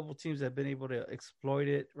 A couple teams have been able to exploit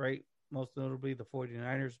it, right? Most notably the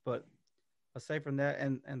 49ers. But aside from that,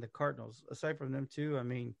 and the Cardinals, aside from them too, I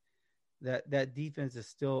mean, that defense is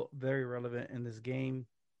still very relevant in this game.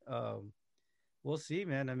 We'll see,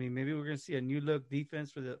 man. I mean, maybe we're going to see a new look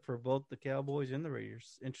defense for both the Cowboys and the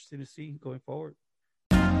Raiders. Interesting to see going forward.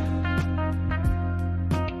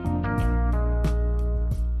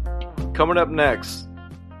 Coming up next,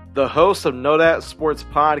 the host of Know That Sports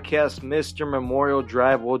podcast, Mr. Memorial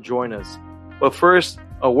Drive, will join us. But first,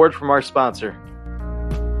 a word from our sponsor.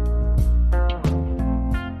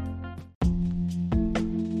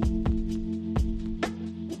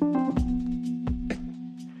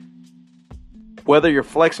 Whether you're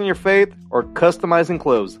flexing your faith or customizing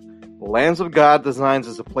clothes, Lambs of God Designs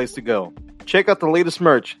is a place to go. Check out the latest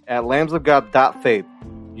merch at lambsofgod.faith.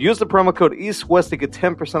 Use the promo code EastWest to get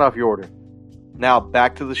 10% off your order. Now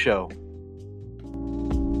back to the show.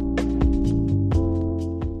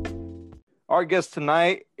 Our guest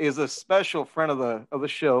tonight is a special friend of the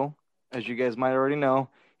show, as you guys might already know.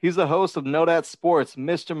 He's the host of Know That Sports,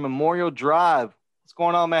 Mr. Memorial Drive. What's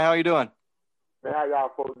going on, man? How you doing? Man, how y'all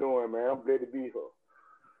folks doing, man? I'm glad to be here.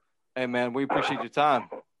 Hey, man, we appreciate your time.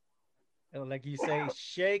 Like you say,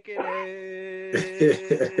 shaking it.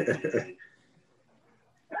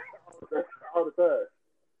 All the time.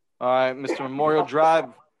 All right, Mr. Memorial Drive,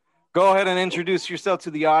 go ahead and introduce yourself to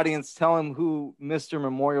the audience. Tell them who Mr.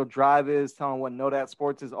 Memorial Drive is. Tell them what Know That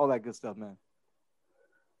Sports is. All that good stuff, man.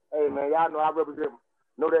 Hey, man, y'all know I represent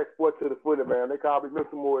Know That Sports to the fully, man. They call me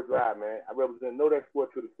Mr. Memorial Drive, man. I represent Know That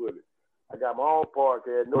Sports to the fully. I got my own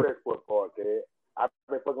podcast, Know That Sports podcast. I've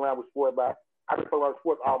been fucking around with sports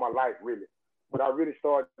all my life, really. But I really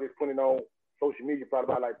started just putting on social media probably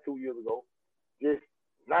about like 2 years ago. Just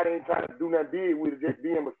not even trying to do nothing big with it, just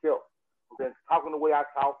being myself. I'm talking the way I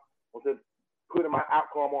talk. I'm just putting my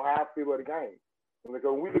outcome on how I feel about the game. And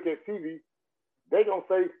because when we look at TV, they gonna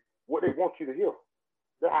say what they want you to hear.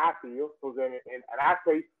 That's how I feel. And I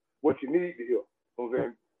say what you need to hear.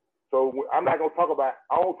 So I'm not gonna talk about.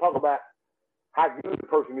 I don't talk about how good the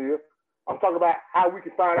person is. I'm talking about how we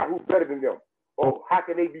can find out who's better than them, or how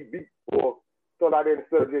can they be beat, or stuff like that,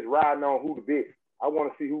 instead of just riding on who the best. I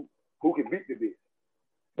want to see who can beat the best.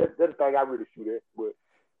 That's the thing I really shoot at. But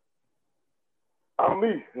I'm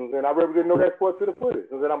me, and I represent Know That Sports to the fully.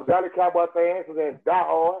 I'm a Dallas Cowboy fan, die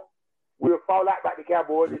hard. We'll fall out about the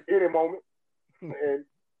Cowboys at any moment. and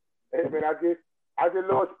man, I just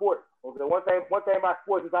love sports. One thing about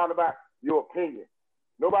sports is all about your opinion.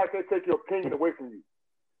 Nobody can take your opinion away from you.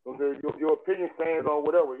 Your opinion stands on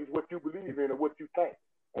whatever. It's what you believe in or what you think.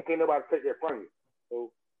 And can't nobody take that from you.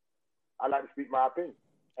 So I like to speak my opinion.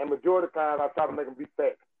 And majority of the time, I try to make them be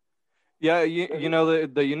facts. Yeah, you know,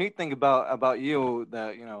 the unique thing about you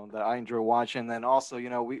that, you know, that I enjoy watching, then also,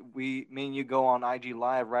 you know, me and you go on IG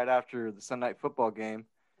Live right after the Sunday Night Football game.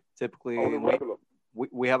 Typically,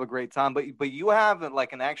 we have a great time. But you have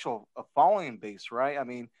like an actual following base, right? I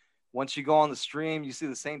mean, once you go on the stream, you see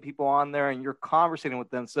the same people on there, and you're conversating with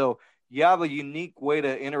them. So you have a unique way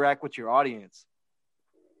to interact with your audience.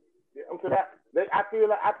 Yeah, I feel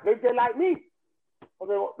like they just like me.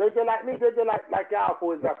 They just like me. They just like y'all,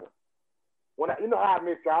 for example. You know how I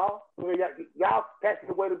miss y'all. Y'all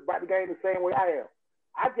passionate about the game the same way I am.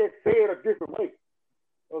 I just say it a different way.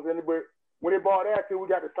 But when it brought out to, we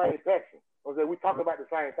got the same passion. We talk about the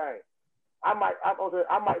same thing. I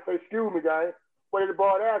might say, excuse me, guys. But it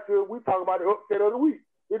brought out to, we talk about the upset of the week.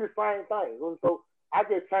 It's the same thing. So I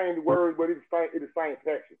just change the words, but it's the same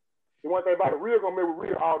passion. The one thing about it, real gonna mess with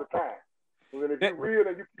real all the time. And if you're real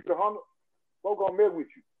and you keep it 100, folks gonna mess with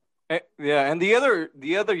you. Yeah, and the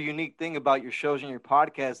other unique thing about your shows and your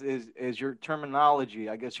podcast is your terminology.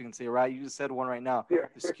 I guess you can say, right? You just said one right now. Yeah.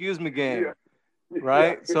 Excuse me, game. Yeah.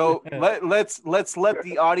 Right. Yeah. So let's let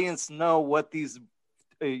the audience know what these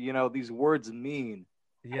these words mean.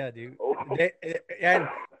 Yeah, dude.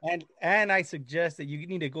 And I suggest that you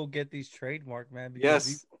need to go get these trademarked, man.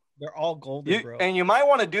 Because they're all golden, bro. And you might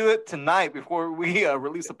want to do it tonight before we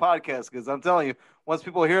release the podcast, because I'm telling you, once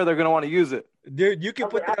people hear, they're going to want to use it. Dude, you can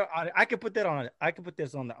put that on. I can put that on. I can put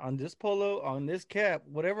this on this polo, on this cap,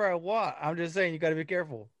 whatever I want. I'm just saying, you got to be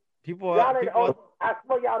careful. I swear y'all ain't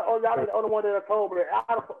the only one that told me that.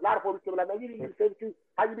 A lot of folks be like, man, you need to say the truth.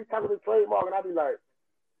 How you be talking to trademark? And I be like,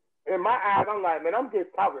 in my eyes, I'm like, man, I'm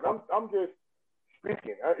just talking. I'm just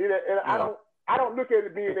speaking. I don't look at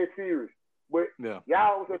it being that serious. But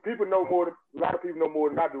y'all, people know more. A lot of people know more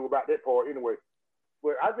than I do about that part anyway.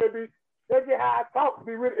 But I just that's just how I talk.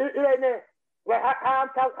 Be really, it ain't that. Like how I'm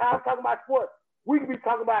talking about sports. We can be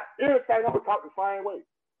talking about anything. I'm gonna talk the same way.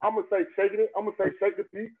 I'm gonna say shaking it. I'm gonna say shake the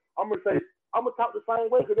feet. I'm gonna talk the same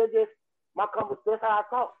way because that's just my conversation. That's how I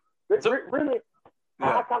talk. Really,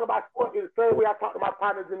 how I talk about sports is the same way I talk to my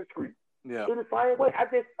partners in the street. Yeah. It's the same way. I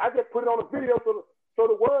just put it on a video so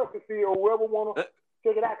the world can see it, or whoever wanna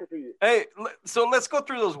check it out can see it. Hey, so let's go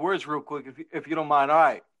through those words real quick, if you don't mind. All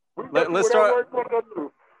right. Let's start.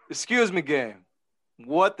 Excuse me, game.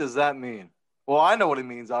 What does that mean? Well, I know what it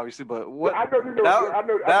means, obviously, but what?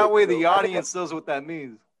 That way the audience knows what that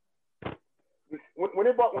means. When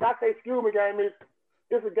I say excuse me, game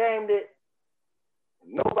it's a game that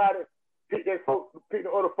nobody picked the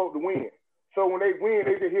other folk to win. So when they win,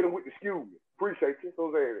 they just hit them with the excuse me. Appreciate you.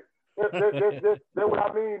 So that's what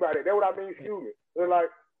I mean by that. That's what I mean, excuse me. They're like,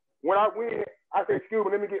 when I win, I say, excuse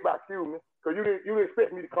me, let me get back, excuse me. Because you didn't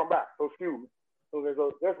expect me to come back, so excuse me. So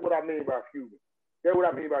that's what I mean by excuse me. That's what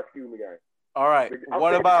I mean by excuse me, guys. All right.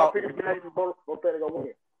 What about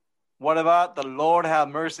the Lord have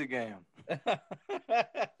mercy game? The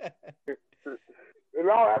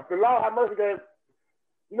Lord have mercy game.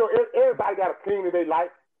 You know, everybody got a team that they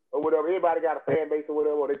like or whatever. Everybody got a fan base or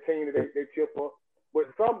whatever, or their team that they cheer for. But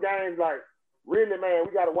some games, like, really, man,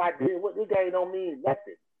 we got to watch this. What this game don't mean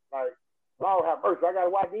nothing. Like, Lord have mercy. I got to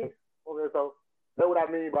watch this. Okay, so that's what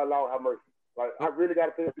I mean by Lord have mercy. Like, I really got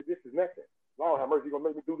to say this is nothing. Lord have mercy. You going to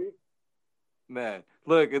make me do this? Man,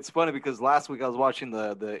 look, it's funny because last week I was watching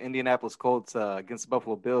the Indianapolis Colts against the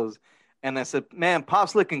Buffalo Bills, and I said, man,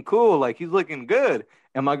 Pop's looking cool. Like, he's looking good.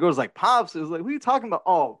 And my girl's like, Pops? It was like, what are you talking about?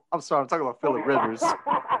 Oh, I'm sorry. I'm talking about Phillip Rivers.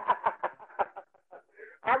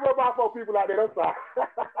 I know about 4 people out there. I'm sorry.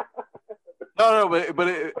 No, but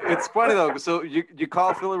it's funny, though. So you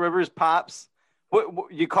call Phillip Rivers Pops.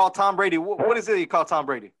 What you call Tom Brady? What is it you call Tom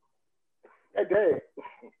Brady? That's dad.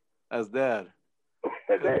 That's dad.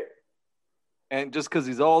 That's dad. And just because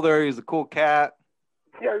he's older, he's a cool cat.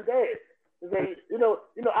 Yeah, he's dad. You know,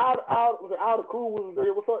 all the cool ones was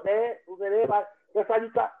there. What's up, Dad? Was that everybody? That's how you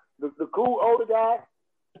call the cool older guy.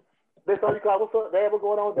 That's how you call. What's up, Dad? What's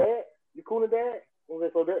going on, Dad? You cool, Dad?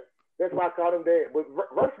 So that's why I call him Dad. But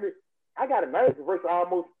virtually, I got a name for virtually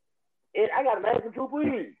almost. I got a name for Drew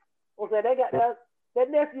Brees. What's that? They got that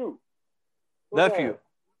nephew. Nephew.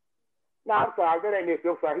 No, I'm sorry. That ain't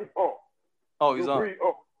nephew. I'm sorry. He's on. Oh, he's on.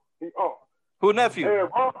 He's on. Who nephew? Aaron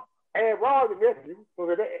Rodgers' nephew. So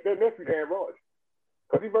that nephew, Aaron Rodgers.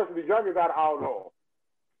 Because he's versus the youngest out of all of them.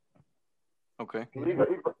 Okay. He's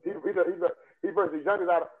versus the youngest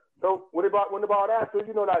out of. So when the ball down, so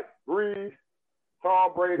you know, like Brees,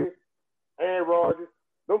 Tom Brady, Aaron Rodgers,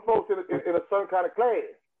 them folks in a certain kind of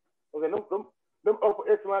class. Okay, them upper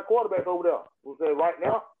echelon quarterbacks over there. Okay, right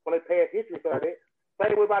now, when they pass history like that.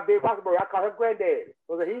 Same way about Dave Rosenberg, I call him granddaddy.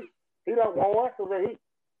 So he done won. So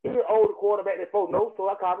he's an older quarterback that folks know, so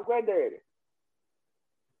I call him granddaddy.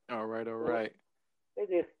 All right.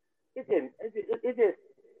 It's just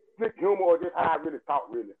good humor or just how I really talk,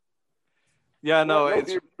 really. Yeah, no, I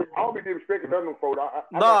don't be disrespecting none of them folks.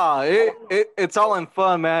 It's all in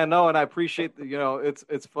fun, man. No, and I appreciate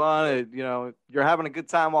it's fun. You're having a good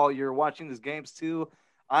time while you're watching these games too.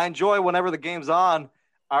 I enjoy whenever the game's on.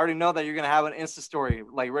 I already know that you're gonna have an Insta story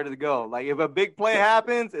like ready to go. Like if a big play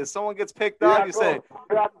happens, if someone gets picked up, you say,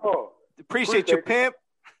 "Appreciate you, pimp."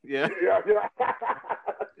 Yeah.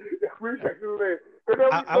 Appreciate you, man.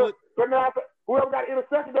 Whoever got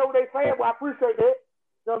interception, that's what they saying. Well, I appreciate that.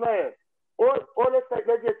 You know what I'm saying? Or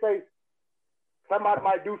let's just say somebody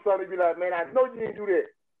might do something and be like, man, I know you didn't do that.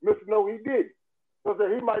 Mr. No, he did. So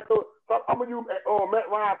he might go. So I'm gonna use Matt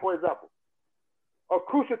Ryan for example. A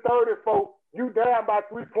crucial third and fourth, you down by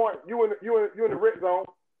 3 points. You in the red zone.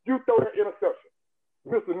 You throw that interception.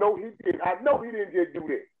 Mr. No, he did. I know he didn't just do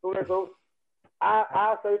that. So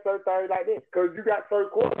I say certain things like that because you got certain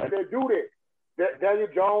quarterbacks that do that. Daniel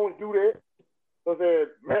Jones do that. So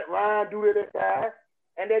Matt Ryan do that at times.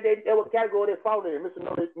 And then they were category they found in.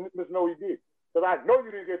 Mr. No, he did. Because I know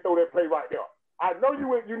you didn't just throw that play right there. I know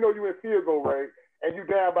you in field goal range and you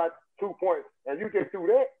down by 2 points and you just do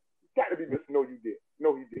that. It's got to be Mr. No, you did.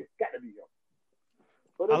 No, he did. Got to be him.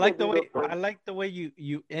 So I like the way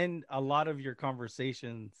you end a lot of your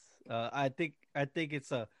conversations. I think it's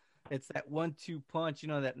that 1-2 punch. You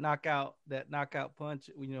know, that knockout punch.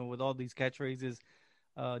 You know, with all these catchphrases.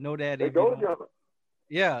 No dad. They go together.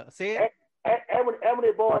 Yeah, say it. And when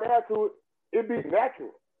they boil down to it be natural.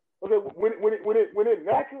 Okay, when it's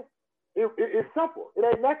natural, it's simple. It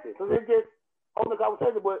ain't natural. So they just on the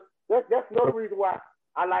conversation, but That's another reason why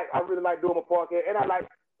I really like doing my podcast, and I like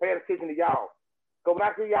paying attention to y'all. Because when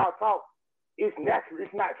I hear y'all talk, it's natural.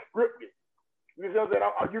 It's not scripted. You know what I'm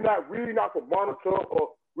saying? You're not reading off the monitor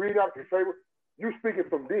or reading off the table. You speaking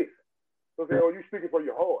from this. So or you speaking from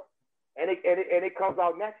your heart, and it comes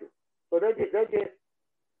out natural. So they just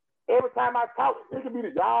every time I talk, it could be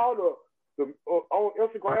to y'all or on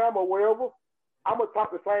Instagram or wherever. I'm gonna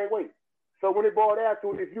talk the same way. So when it boils down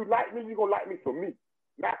to it, if you like me, you're gonna like me for me,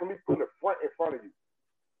 not for me putting the front in front of you.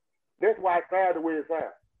 That's why it sounds the way it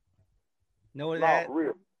sounds. Know that. For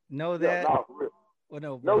real. Know that. No, for real. Well,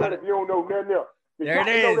 no, know that if you don't know nothing else. There it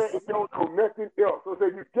is. If you don't know nothing else. So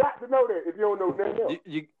you got to know that if you don't know nothing else.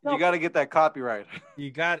 You got to get that copyright.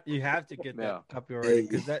 You have to get that copyright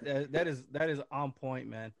because that is on point,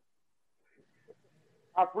 man.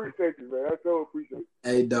 I appreciate you, man. I so appreciate it.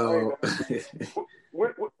 Hey, dog.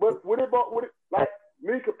 What it like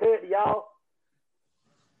me compared to y'all?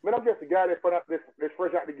 Man, I'm just a guy that's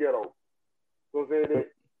fresh out the ghetto. So I'm saying that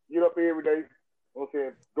get up every day. I'm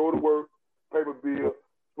saying go to work, pay my bill,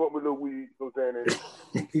 smoke my little weed. So I'm saying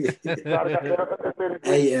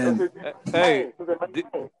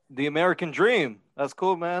the American dream. That's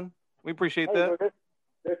cool, man. We appreciate that.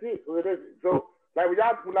 That's it. So like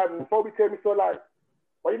when folks tell me so like,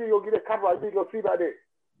 why you need to go get that copyright? You need to go see about that.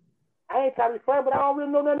 I ain't trying to be fun, but I don't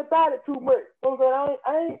really know nothing about it too much. So I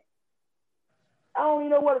don't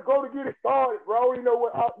even know where to go to get it started, bro. I don't even know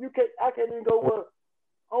where I can't even go where.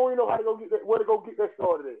 I don't even know how to go get that, where to go get that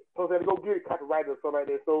started at. So to go get it copyrighted or something like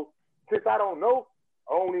that. So since I don't know,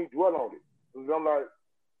 I don't even dwell on it. So I'm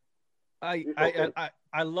like,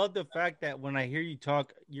 I love the fact that when I hear you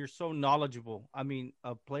talk, you're so knowledgeable. I mean,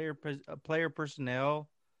 a player personnel,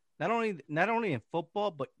 not only in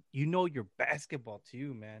football, but you know your basketball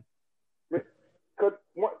too, man. Because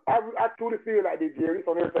I truly feel like this, Jerry. It's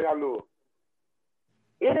on everything I love.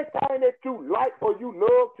 Anything that you like or you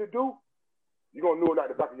love to do, you're going to know it like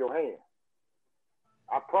the back of your hand.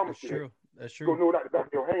 I promise you. True. That's true. You're going to know it like the back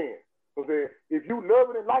of your hand. So if you love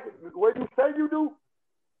it and like it the way you say you do,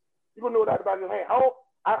 you're going to know it like the back of your hand.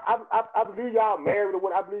 I believe y'all married or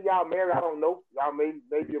what. I believe y'all married. I don't know. Y'all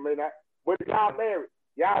maybe or may not. But if y'all married,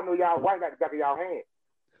 y'all know y'all wife like the back of y'all hand.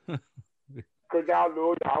 Because y'all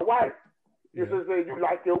know y'all wife. You say you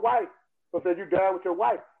like your wife. So say you down with your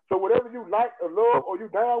wife. So whatever you like or love or you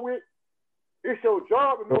down with, it's your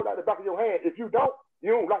job to know it like the back of your hand. If you don't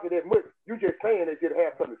like it that much. You just saying that you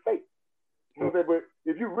have something to say. You know what I'm saying?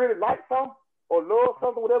 But if you really like something or love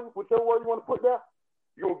something, whichever word you want to put there,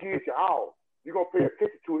 you're going to give it your all. You're going to pay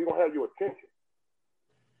attention to it. You're going to have your attention.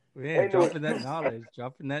 Yeah,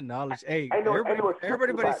 dropping that knowledge. Hey,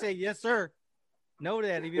 everybody say yes, sir. Know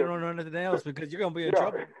that if you don't know nothing else because you're going to be in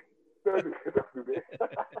trouble.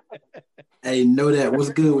 Hey, know that. What's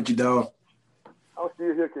good with you, dog? I'm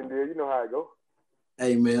still here, Kendall. You know how it go.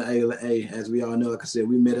 Hey, man. Hey, as we all know, like I said,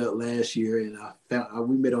 we met up last year, and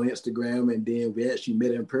we met on Instagram, and then we actually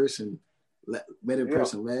met in person.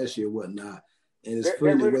 Person last year, whatnot. And it's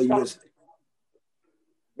funny the way you was.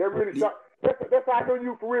 That really shocked. That's how I know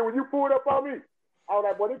you for real. When you pulled up on me, I was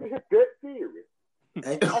like, "Boy, this is dead serious." I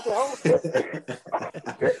said,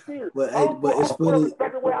 "Dead serious." But it's funny.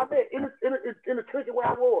 Where I met in the trenches where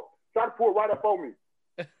I was, trying to pull right up on me.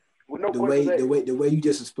 The way you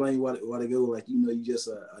just explained what it go, like you just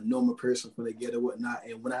a normal person from the ghetto whatnot.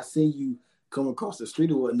 And when I see you come across the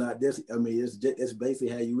street or whatnot, it's basically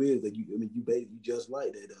how you is. Like you just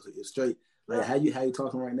like that. It's straight like how you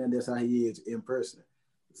talking right now. That's how he is in person.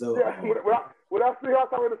 So when I see her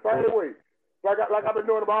talking the same way, like I've been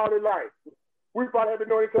doing them all their life. We probably have been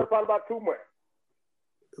knowing each other probably about 2 months.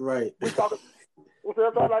 Right. We talking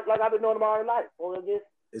like I've been knowing them all their life.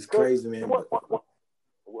 It's crazy, man. I'm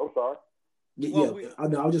sorry. I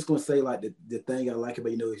was just gonna say like the thing I like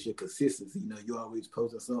about is your consistency. You always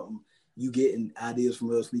posting something. You getting ideas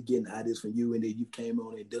from us. We getting ideas from you, and then you came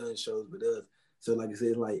on and done shows with us. So like I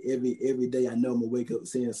said, like every day I know I'm gonna wake up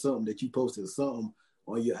seeing something that you posted something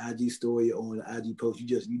on your IG story or on the IG post.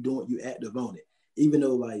 You active on it, even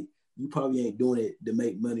though like you probably ain't doing it to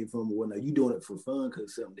make money from it. Whatnot. You doing it for fun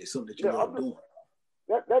because something that you love doing.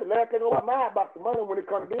 That's the last thing on my mind about the money when it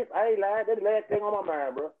comes to this. I ain't lying. That's the last thing on my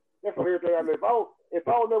mind, bro. That's what everything I live. If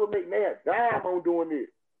I'll never make a dime on doing this,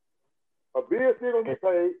 a bill still gonna get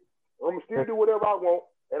paid. I'm gonna still do whatever I want,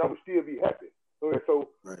 and I'm gonna still be happy. So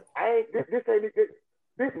right. I ain't this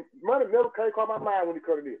money never came across my mind when it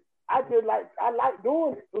comes to this. I like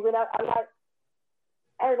doing it. So then I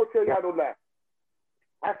ain't gonna tell y'all no lie.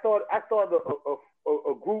 I started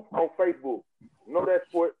a group on Facebook. Know that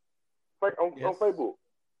sport on Facebook.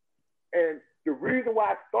 And the reason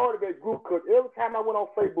why I started that group, because every time I went on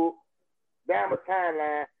Facebook, down my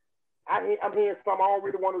timeline, I'm hearing something I don't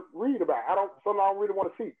really want to read about. Something I don't really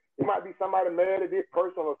want to see. It might be somebody mad at this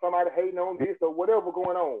person or somebody hating on this or whatever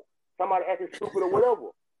going on. Somebody acting stupid or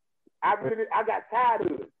whatever. I got tired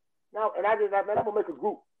of it. Now, and I just like, man, I'm gonna make a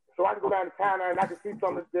group so I can go down to town and I can see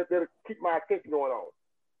something that'll keep my attention going on.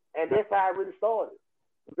 And that's how I really started.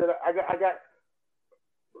 I got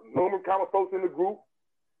normal common folks in the group,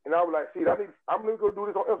 and I was like, shit, I'm gonna go do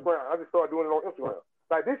this on Instagram. I just started doing it on Instagram.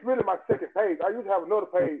 Like, this really my second page. I used to have another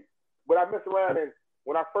page, but I messed around, and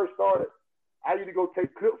when I first started, I used to go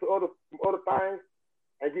take clips of other things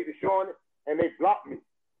and get to showing it, and they blocked me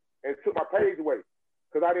and took my page away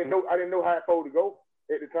because I didn't know how it's supposed to go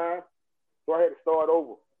at the time, so I had to start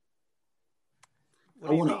over.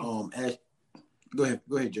 I want to ask. Go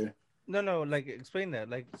ahead, Jerry. No, like explain that.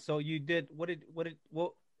 Like, so you did what it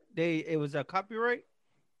was a copyright?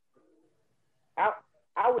 I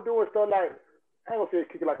was doing stuff like, I ain't gonna say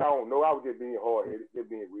kick it like I don't know. I was just being hard-headed, just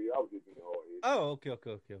being real. I was just being hard-headed. Oh, okay.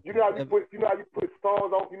 You know how you put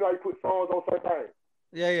songs on. You know how you put songs on certain things.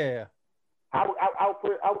 Yeah. I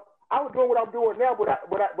was doing what I'm doing now, but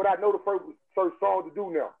I know the first song to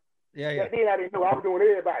do now. Yeah. Then I didn't know. I was doing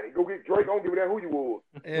everybody. Go get Drake. I don't give a damn who you was.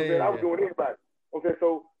 I was doing everybody. Okay,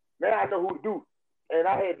 so now I know who to do. And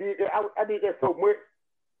I did that so much.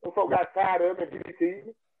 Some folks got tired of it and DDT me.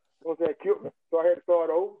 You know what I'm saying? Killed me. So I had to start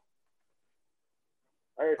over.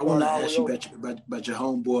 I want to ask you about your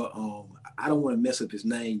homeboy. I don't want to mess up his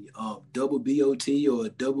name. Double BOT or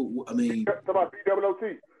double. I mean. Talk about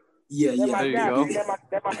BOOT. Yeah. There you go.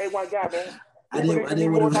 That's my A1 guy, man. I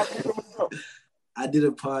didn't want to. I did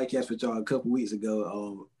a podcast with y'all a couple weeks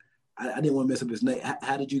ago. I didn't want to mess up his name.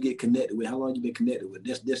 How did you get connected with? How long you been connected with?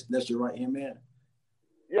 That's your right hand man.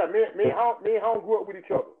 Yeah, me and Home grew up with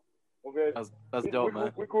each other. Okay, that's dope,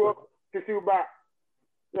 man. We grew up since he was about.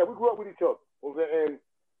 Yeah, we grew up with each other. Okay, and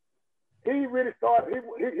he really started.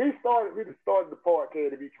 He started the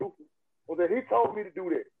podcast, to be truthful. Okay, he told me to do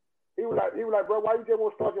that. He was like, bro, why you just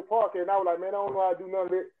want to start your podcast? And I was like, man, I don't know how to do none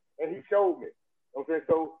of it. And he showed me. Okay,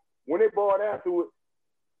 so when it boiled down to it,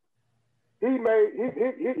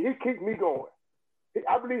 he keeps me going.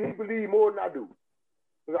 I believe he believes more than I do.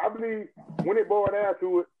 I believe when it boiled down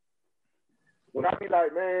to it, when I be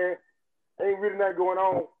like, man, ain't really nothing going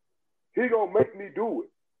on, he gonna make me do it.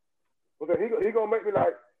 Okay, he gonna make me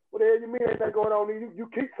like, what the hell you mean ain't nothing going on? You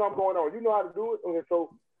keep something going on. You know how to do it. Okay,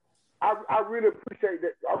 so I really appreciate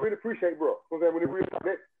that. I really appreciate bro. Okay, when it really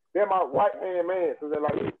they're my right hand man. So they're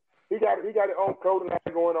like he got his own clothing line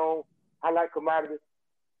going on. I like commodities,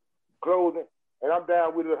 clothing, and I'm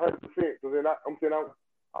down with it 100%. So then I'm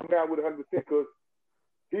down with it 100% because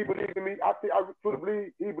he believes in me. I truly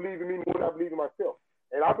believe he believes in me more than I believe in myself.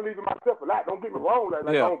 And I believe in myself a lot. Don't get me wrong. Like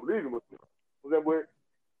I don't believe in myself. So then, but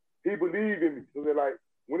he believes in me. So then, like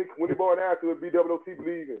when it boils down to it, BOOT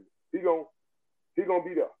believes in me. He gonna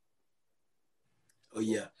be there. Oh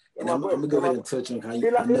yeah, and I'm gonna go ahead and touch on how you.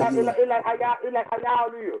 It's like how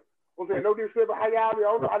y'all live. I'm saying no disrespect, but how y'all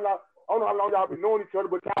live. I don't know how long y'all been knowing each other,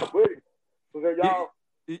 but y'all buddies. So then y'all.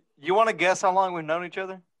 You want to guess how long we've known each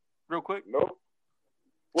other, real quick? No.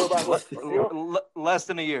 What about less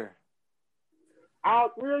than a year?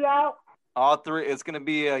 All three of y'all? All three. It's gonna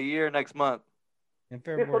be a year next month. In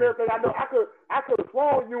February. Just for everything I know, I could have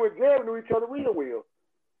sworn you and Jerry knew each other real well.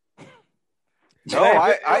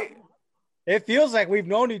 No, It feels like we've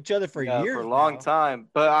known each other for years. For a long time.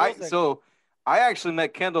 But I actually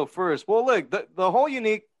met Kendall first. Well, look, the whole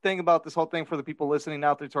unique thing about this whole thing for the people listening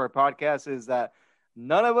out there to our podcast is that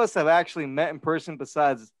none of us have actually met in person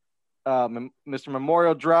besides Mr.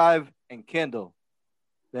 Memorial Drive and Kendall.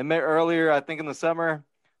 They met earlier, I think, in the summer,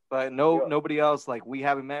 but nobody else. Like, we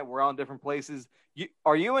haven't met. We're all in different places.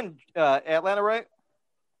 Are you in Atlanta, right?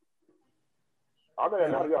 I'm in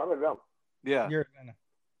Atlanta. Yeah. You're Atlanta.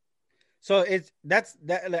 So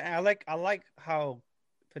I like how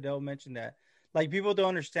Fidel mentioned that. Like, people don't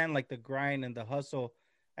understand like the grind and the hustle.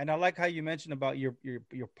 And I like how you mentioned about your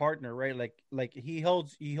partner, right? Like he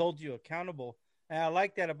holds you accountable. And I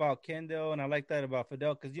like that about Kendall, and I like that about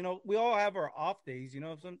Fidel, because we all have our off days.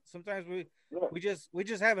 Sometimes we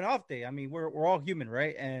just have an off day. I mean, we're all human,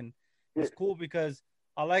 right? And it's cool because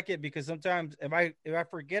I like it because sometimes if I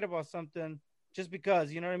forget about something, just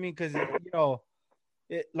because, you know what I mean? Because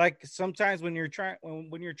it, like sometimes when you're trying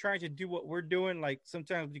to do what we're doing, like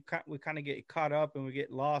sometimes we kind of get caught up and we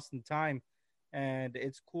get lost in time. And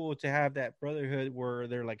it's cool to have that brotherhood where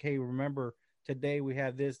they're like, hey, remember today we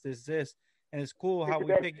have this. And it's cool how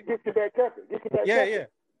we pick.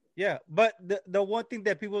 Yeah. But the one thing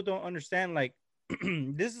that people don't understand, like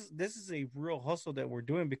this is a real hustle that we're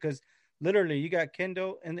doing, because literally you got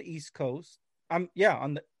Kendall in the East Coast. On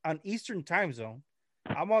Eastern time zone.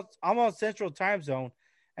 I'm on Central Time Zone,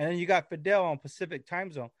 and then you got Fidel on Pacific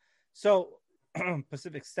Time Zone. So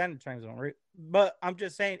Pacific Standard Time Zone, right? But I'm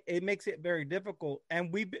just saying it makes it very difficult.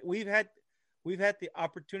 And we've had the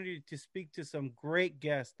opportunity to speak to some great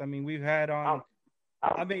guests. I mean, we've had on.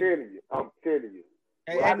 I'm telling you.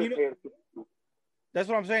 And you know, that's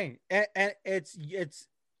what I'm saying. And it's.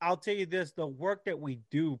 I'll tell you this: the work that we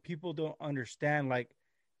do, people don't understand. Like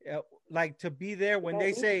to be there when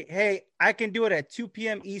they say, "Hey, I can do it at 2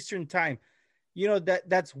 p.m. Eastern time." You know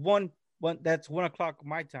that's 1 o'clock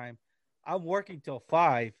my time. I'm working till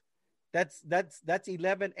 5. That's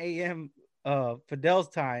 11 a.m. Fidel's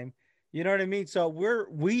time. You know what I mean? So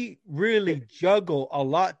we really juggle a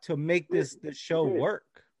lot to make this show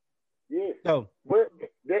work. Yeah. So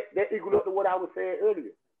that equals up to what I was saying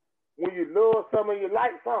earlier. When you love something, you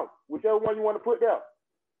like something, whichever one you want to put there,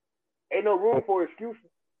 ain't no room for excuses.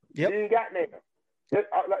 Yep. You ain't got nothing.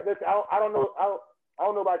 I don't know. I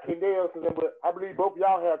don't know about Kendall, but I believe both of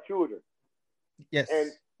y'all have children. Yes.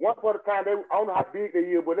 And once upon a time, I don't know how big they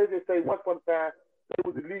are, but let's just say once upon a time, they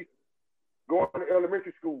was at least going to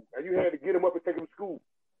elementary school, and you had to get them up and take them to school.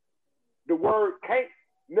 The word "can't"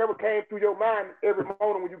 never came through your mind every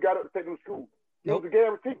morning when you got up to take them to school. It was a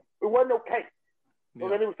guarantee. It wasn't no can't. So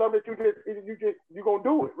then it was something that you gonna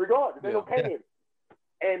do it regardless. There's no can't in it.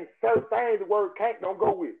 And certain things the word "can't" don't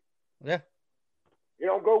go with. Yeah. It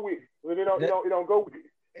don't go with. It don't go with.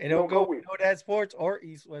 It don't go with No Dad Sports or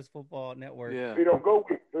East West Football Network. Yeah. It don't go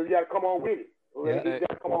with. So you gotta come on with it. You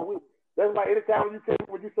gotta come on with it. That's like anytime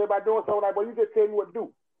when you say about doing something, like, well, you just tell me what to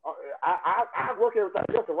do. I work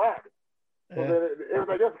everything else around it. So then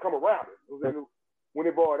everybody else will come around it. So then when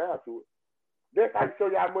it boils down to it, that's how you show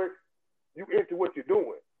you how much you into what you're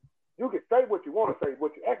doing. You can say what you want to say,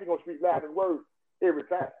 but you're actually gonna speak loud in words every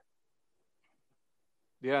time.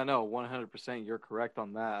 Yeah, no, 100%. You're correct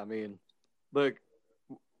on that. I mean, look,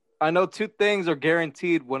 I know 2 things are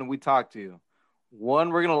guaranteed when we talk to you.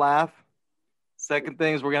 One, we're gonna laugh. Second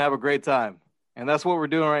thing is we're gonna have a great time, and that's what we're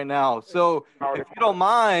doing right now. So, if you don't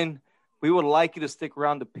mind, we would like you to stick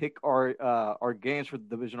around to pick our games for the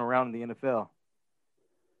divisional round in the NFL.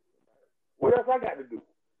 What else I got to do?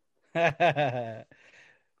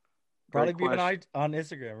 Probably be on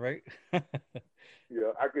Instagram, right?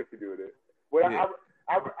 Yeah, I guess you do that. But yeah.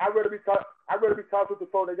 I'd rather be talking to the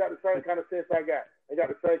folks that got the same kind of sense I got. They got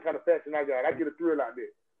the same kind of fashion I got. I get a thrill out there.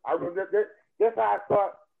 That's how I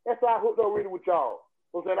start. That's how I hooked up really with y'all.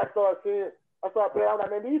 You know what I'm saying? I started playing. I was like,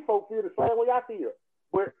 man, these folks feel the same way I feel.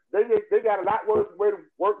 But they got a lot worse way to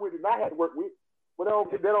work with than I had to work with. But that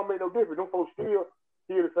don't make no difference. Them folks still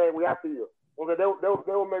feel the same way I feel. Okay, they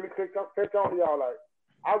will make me catch on to y'all. Like,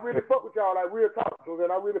 I really fuck with y'all, like real talk. So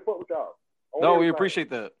then I really fuck with y'all. No, we appreciate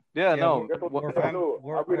that. Yeah, no. I really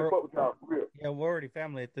fuck with y'all, for real. Yeah, we're already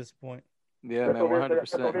family at this point. Yeah, man,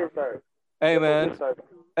 100%. Hey, man.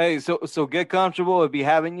 Hey, so get comfortable if you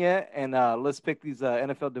haven't yet, and let's pick these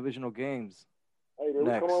NFL divisional games. Hey,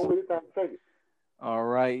 then come on with it. Time to take it. All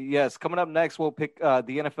right. Yes, coming up next, we'll pick the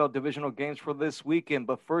NFL divisional games for this weekend.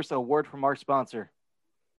 But first, a word from our sponsor.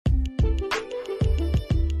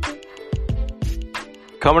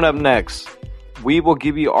 Coming up next, we will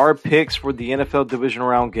give you our picks for the NFL divisional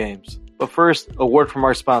round games. But first, a word from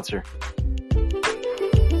our sponsor.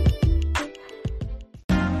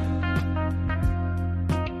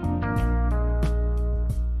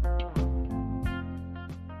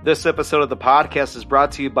 This episode of the podcast is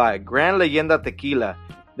brought to you by Gran Leyenda Tequila.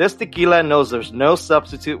 This tequila knows there's no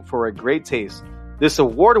substitute for a great taste. This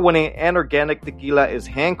award-winning and organic tequila is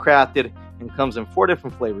handcrafted and comes in 4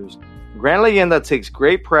 different flavors. Gran Leyenda takes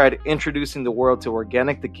great pride introducing the world to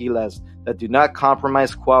organic tequilas that do not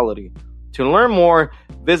compromise quality. To learn more,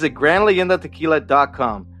 visit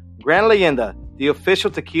GranLeyendaTequila.com. Gran Leyenda, the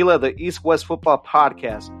official tequila of the East West Football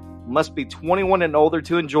Podcast, must be 21 and older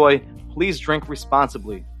to enjoy. Please drink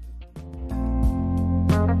responsibly.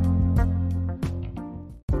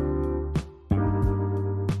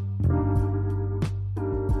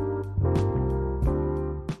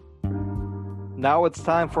 Now it's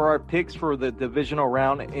time for our picks for the divisional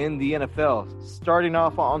round in the NFL. Starting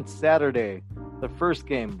off on Saturday, the first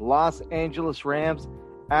game, Los Angeles Rams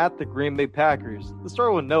at the Green Bay Packers. Let's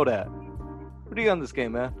start with No Dad. What do you got on this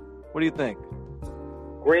game, man? What do you think?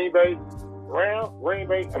 Green Bay,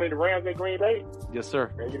 the Rams at Green Bay? Yes,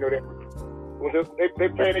 sir. And you know that. They're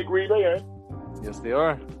playing at Green Bay, eh? Yes, they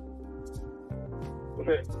are. What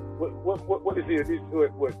is it?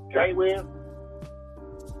 What, January?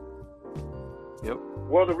 Yep.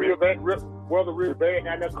 Weather real bad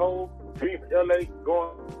down there cold. Team from LA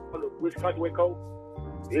going to which country with cold.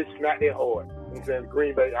 It's not that hard. I'm saying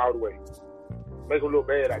Green Bay all the way. Make them look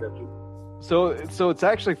bad out there too. So it's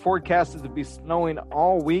actually forecasted to be snowing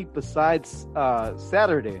all week besides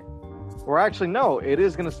Saturday. Or actually, no, it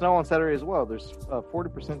is going to snow on Saturday as well. There's a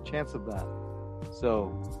 40% chance of that.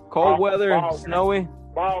 So cold weather, snowy.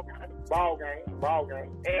 Ball game.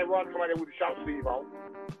 And Ron come out there with the short sleeve on.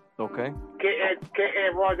 Okay. Can't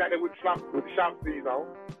add Ron out there with the short sleeves on.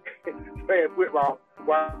 Playing football.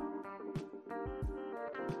 Wow.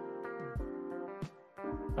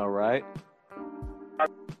 All right.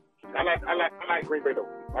 I like Green Bay though.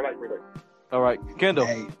 I like Green Bay. All right, Kendall.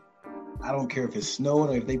 Hey, I don't care if it's snowing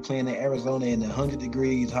or if they playing in Arizona in 100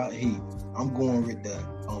 degrees hot heat. I'm going with the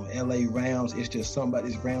LA Rams. It's just something about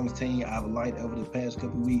this Rams team I've liked over the past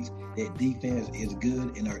couple of weeks. That defense is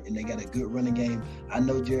good and they got a good running game. I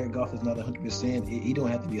know Jared Goff is not 100%. He don't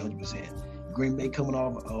have to be 100%. Green Bay coming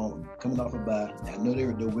off a bye. I know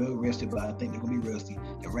they're well rested, but I think they're gonna be rusty.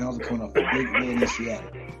 The Rams are coming off a big win in Seattle.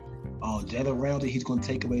 Jalen Ramsey, he's going to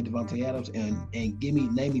take away Devontae Adams and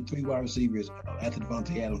name me 3 wide receivers after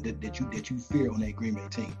Devontae Adams that you fear on that Green Bay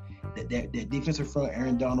team. That defensive front,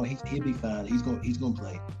 Aaron Donald, he'll be fine. He's going to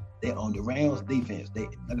play. They on the Rams defense.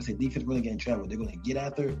 Like I said, defense really getting travel. They're going to get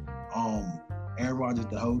after Aaron Rodgers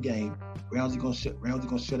the whole game. Ramsey going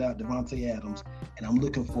to shut out Devontae Adams, and I'm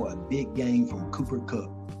looking for a big game from Cooper Kupp.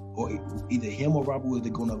 Or either him or Robert Woods,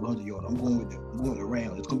 they're going up 100 yards. I'm going with the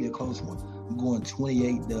Rams. It's going to be a close one. I'm going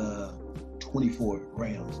 28-24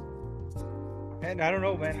 Rams. And I don't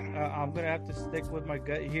know, man. I'm going to have to stick with my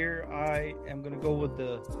gut here. I am going to go with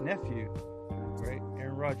the nephew, right?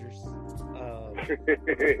 Aaron Rodgers.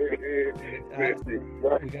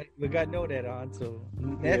 We got know that on, so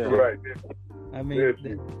nephew. Yeah. Right. I mean,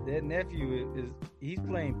 that nephew he's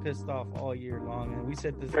playing pissed off all year long, and we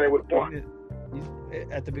said this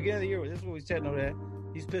at the beginning of the year. This is what we said. No, that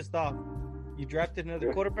he's pissed off. You drafted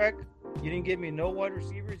another quarterback. You didn't give me no wide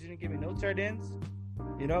receivers. You didn't give me no tight ends.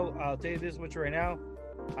 You know, I'll tell you this much right now.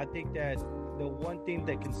 I think that the one thing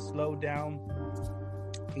that can slow down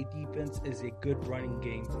a defense is a good running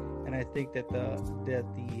game, and I think that the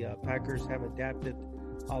Packers have adapted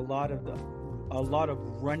a lot of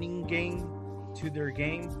running game to their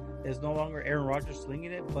game. There's no longer Aaron Rodgers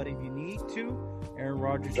slinging it, but if you need to, Aaron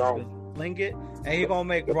Rodgers is going to sling it, and he's going to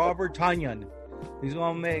make Robert Tonyan. He's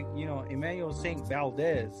going to make, Emmanuel St.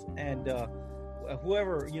 Valdez and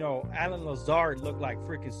whoever, Alan Lazard look like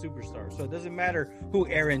freaking superstars. So it doesn't matter who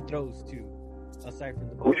Aaron throws to, aside from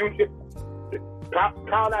the ball. Would you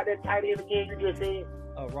call out that tight end again you just said?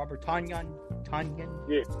 Robert Tonyan.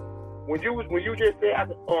 Yeah. When you just said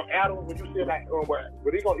Adam, when you said like,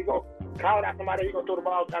 but he gonna call out somebody, he gonna throw the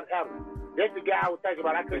ball out Adam. That's the guy I was thinking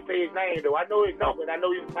about. I couldn't say his name though. I know his number, and I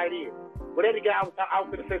know he's a tight end. But that's the guy I was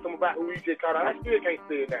gonna say something about who he just called out. I still can't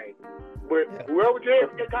say his name. But whoever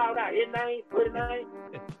just called out his name, put his name,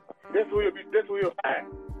 that's who he'll find. That's who he'll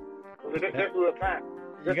find.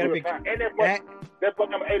 That's who he'll find. And that boy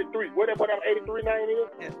number 83. What that boy number 83 name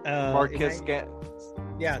is? Marquez Scant.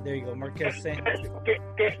 Yeah, there you go. Marquez Scant.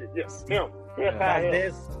 Yes, him.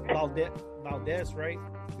 Valdez, right?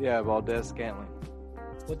 Yeah, Valdez Scantling.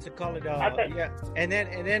 What's it called? Yeah, and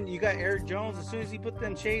then you got Eric Jones. As soon as he put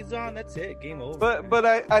them shades on, that's it. Game over. But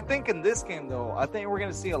I think in this game though, I think we're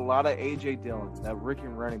gonna see a lot of AJ Dillon, that rookie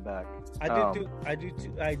running back. I do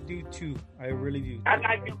too. I really do. I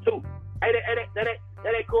like him too. That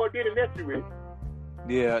ain't coordinated necessary.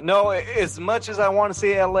 Yeah, no. As much as I want to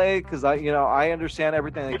see LA, because I understand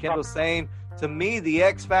everything that Kendall's saying. To me, the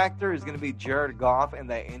X factor is going to be Jared Goff and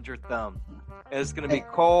that injured thumb. It's going to be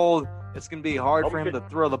cold. It's going to be hard for him to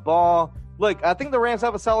throw the ball. Look, I think the Rams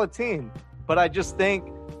have a solid team, but I just think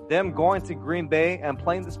them going to Green Bay and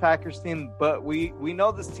playing this Packers team, but we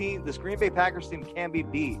know this Green Bay Packers team can be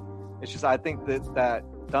beat. It's just I think that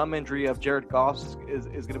thumb injury of Jared Goff is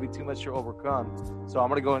going to be too much to overcome. So I'm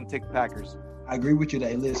going to go ahead and take the Packers. I agree with you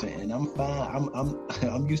that listen, and I'm fine.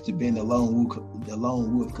 I'm used to being the lone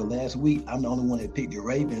wolf. Because last week I'm the only one that picked the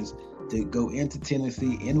Ravens to go into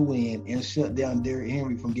Tennessee and win and shut down Derrick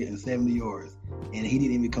Henry from getting 70 yards, and he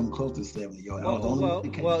didn't even come close to 70 yards.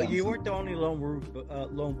 Well, you weren't the only lone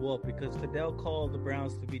wolf because Fidel called the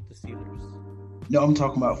Browns to beat the Steelers. No, I'm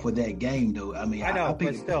talking about for that game though. I mean, I know,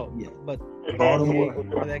 but still, yeah. But Baltimore,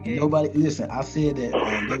 for that game. nobody. Listen, I said that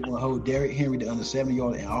they want to hold Derrick Henry to under 70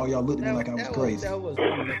 yards, and all y'all looked at me like I was crazy. That was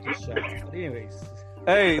one lucky shot. But anyways.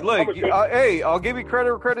 Hey, look, I'll give you credit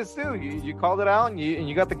where credit's due. You called it out and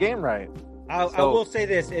you got the game right. I will say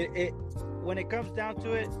this: when it comes down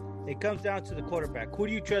to it, it comes down to the quarterback. Who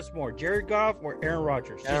do you trust more, Jared Goff or Aaron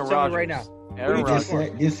Rodgers? Just tell me right now. Aaron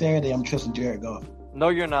Rodgers. This Saturday, I'm trusting Jared Goff. No,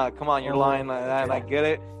 you're not. Come on, you're lying like that, and I get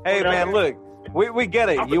it. Hey, man, look, We get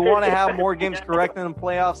it. You want to have more games corrected in the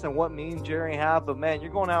playoffs than what me and Jerry have, but man,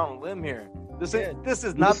 you're going out on a limb here. This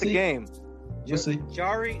is not the game. Just see.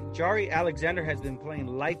 Jari Alexander has been playing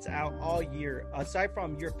lights out all year. Aside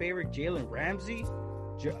from your favorite Jalen Ramsey,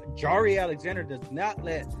 Jari Alexander does not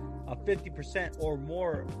let a 50% or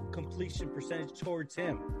more completion percentage towards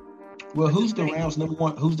him. Well, who's the Rams number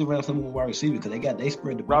one? Who's the Rams number one wide receiver? Because they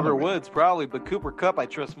spread the ball. Robert Woods probably, but Cooper Kupp I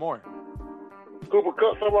trust more. Cooper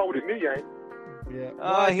Kupp, something wrong with his knee, ain't?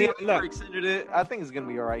 Yeah. He extended it. I think he's gonna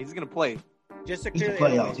be all right. He's gonna play. Just to clear the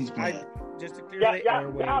playoffs. He's playing. Just to clear the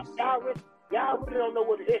airwaves. Y'all really don't know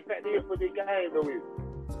what the X factor is for this game, though.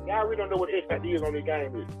 Y'all really don't know what the X factor is on this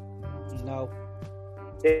game is. No.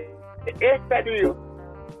 The X factor is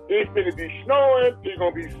it's going to be snowing. It's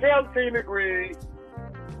going to be 17 degrees.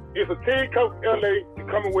 It's a team coach LA to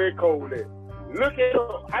come and wear cold at. Look at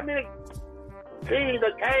how many teams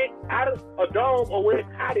that came out of a dome or where it's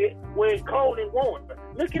hot where it's cold and warm.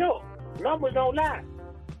 Look it up. Numbers don't lie.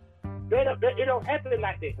 It don't happen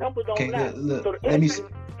like that. Numbers don't lie. Look, so let me see.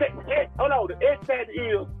 Hold on. The X factor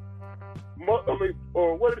is, what they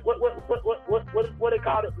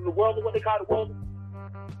call it, the weather. What they call the weather?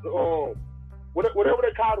 Whatever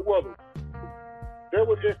they call the weather. That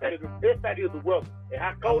was X factor is the weather. And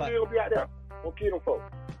how cold it will be out there. Don't kill them folks.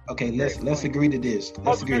 Okay, let's agree to this.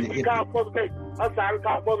 Let's agree to it. I'm sorry, we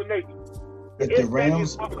call Mother Nature.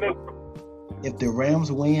 If the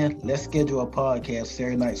Rams win, let's schedule a podcast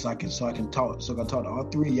Saturday night so I can talk to all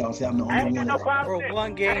three of y'all. Say I'm the only one. For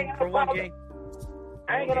one game.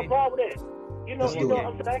 I ain't gonna problem with that. You know, I ain't gonna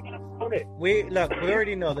problem with that. We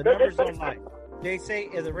already know the numbers don't lie. They say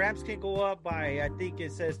if the Rams can go up by, I think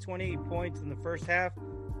it says 28 points in the first half,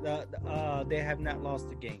 they have not lost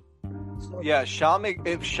the game. So, yeah, if Sean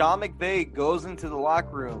McVay goes into the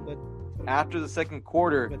locker room after the second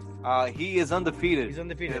quarter, he is undefeated. He's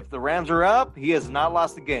undefeated. If the Rams are up, he has not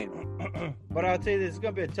lost the game. But I'll tell you, this is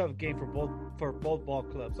going to be a tough game for both ball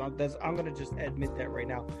clubs. I'm going to just admit that right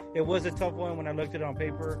now. It was a tough one when I looked at it on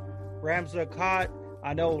paper. Rams look hot.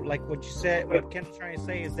 I know, like what you said, what Ken was trying to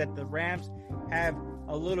say is that the Rams have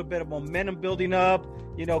a little bit of momentum building up,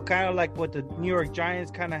 kind of like what the New York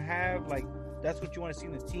Giants kind of have. Like, that's what you want to see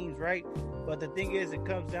in the teams, right? But the thing is, it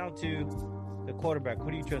comes down to the quarterback. Who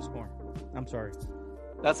do you trust more? I'm sorry.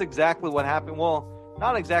 That's exactly what happened. Well,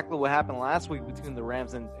 not exactly what happened last week between the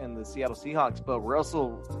Rams and the Seattle Seahawks, but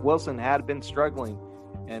Russell Wilson had been struggling.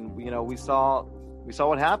 And, we saw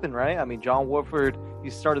what happened, right? I mean, John Wolford, he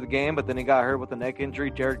started the game, but then he got hurt with a neck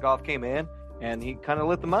injury. Jared Goff came in, and he kind of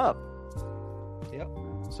lit them up. Yep.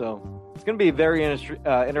 So it's going to be a very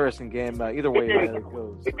interesting game either way it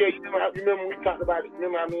goes. You remember we talked about it?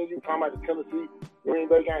 Remember you talking about the Tennessee Green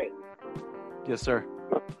Bay game? Yes, sir.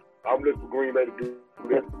 I'm looking for Green Bay to do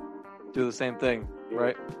that. Do the same thing,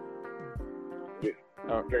 right? Yeah.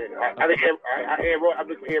 Okay. I'm looking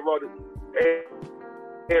for Aaron Rodgers.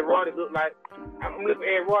 Aaron Rodgers look like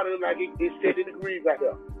it's 70 degrees out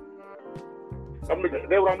there.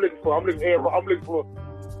 That's what I'm looking for. I'm looking for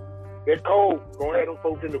that cold going at them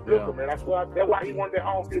folks in the blizzard, man. That's why he wanted that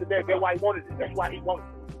home field today. That's why he wanted it. That's why he wanted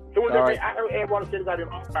it. So I heard Aaron Rodgers said about him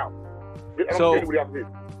out.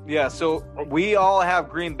 So we all have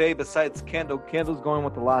Green Bay besides Kendall. Kendall's going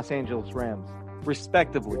with the Los Angeles Rams,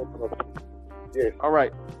 respectively. Yes. All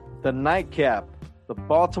right. The nightcap. The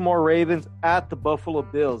Baltimore Ravens at the Buffalo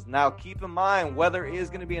Bills. Now, keep in mind, weather is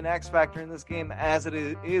going to be an X factor in this game as it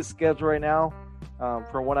is scheduled right now.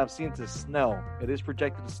 From what I've seen, to snow. It is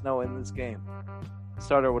projected to snow in this game.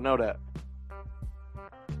 Starter would know that.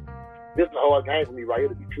 This is a hard game for me right here,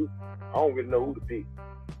 to be true. I don't really know who to pick.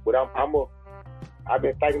 But I've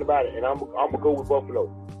been thinking about it, and I'm going to go with Buffalo.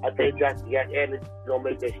 I think Jack Adams is going to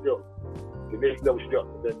make that step. The next level step.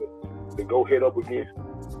 To go head up against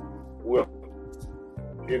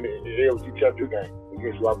in the AFC Championship game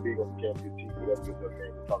against who I believe on the championship team. That's just another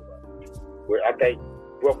game we're talking about. But I think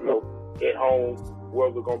Buffalo at home,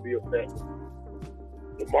 weather going to be a factor.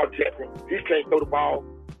 Lamar Jackson, he can't throw the ball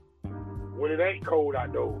when it ain't cold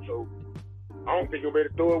outdoors. So I don't think he'll be able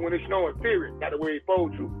to throw it when it's snowing, period. Not the way he's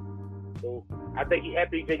supposed to. So I think he's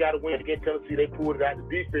happy they got a win against Tennessee. They pulled it out. The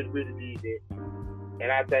defense really did that.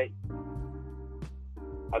 And I think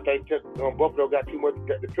Buffalo got too much.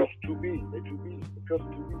 The pressure too big. They're too big. The pressure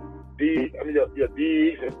too big. Diggs and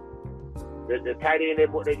the tight end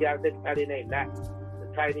they got. That tight end ain't not the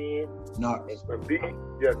tight end. No.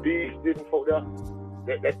 And Diggs didn't folk there.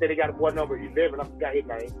 They said they got a boy number 11. I forgot his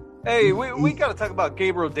name. Hey, we got to talk about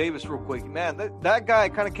Gabriel Davis real quick, man. That guy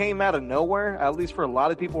kind of came out of nowhere, at least for a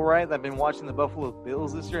lot of people, right? That have been watching the Buffalo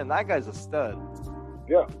Bills this year, and that guy's a stud.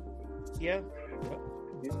 Yeah. Yeah.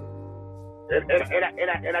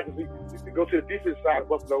 And I can see to go to the defensive side of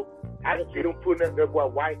Buffalo. I can see them putting the boy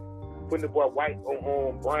White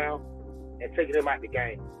on Brown and taking him out the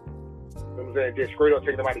game. You know what I'm saying? Just straight up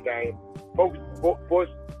taking him out the game. Force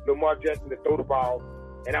Lamar Jackson to throw the ball,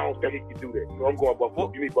 and I don't think he can do that. So I'm going Buffalo.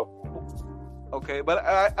 Give me Buffalo. Okay, but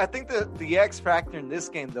I think the X factor in this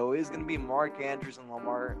game, though, is going to be Mark Andrews and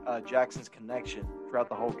Lamar Jackson's connection throughout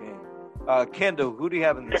the whole game. Kendo, who do you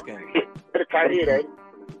have in this game?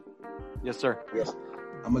 Yes, sir. Yes.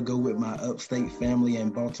 I'm going to go with my upstate family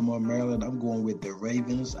in Baltimore, Maryland. I'm going with the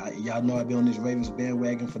Ravens. Y'all know I've been on this Ravens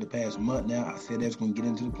bandwagon for the past month now. I said they was going to get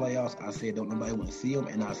into the playoffs. I said don't nobody want to see them.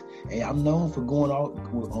 And I'm known for going out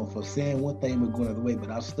for saying one thing but going the other way,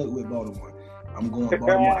 but I stuck with Baltimore. I'm going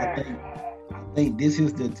Baltimore. I think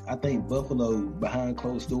Buffalo, behind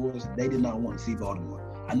closed doors, they did not want to see Baltimore.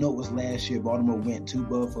 I know it was last year. Baltimore went to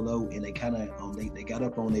Buffalo and they kind of they got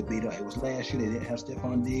up on, they beat up. It was last year. They didn't have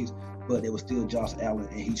Stephon Diggs, but it was still Josh Allen,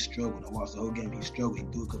 and he struggled. I watched the whole game. He struggled. He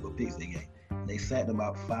threw a couple of picks that game. They sacked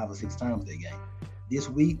about 5 or 6 times that game. This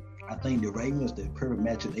week, I think the Ravens, the perfect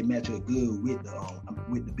matchup. They match up good with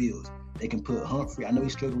the Bills. They can put Humphrey. I know he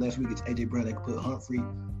struggled last week against AJ Brown. They can put Humphrey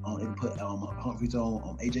on. They can put Humphreys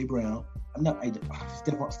on AJ Brown. I'm not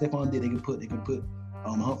Stephon Diggs. They can put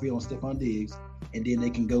Humphrey on Stephon Diggs, and then they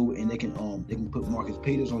can go and they can put Marcus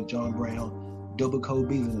Peters on John Brown, double Cole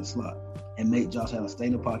Beasley in the slot, and make Josh Allen stay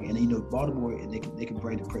in the pocket. And Baltimore, and they can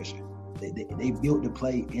bring the pressure. They built the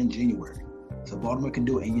play in January, so Baltimore can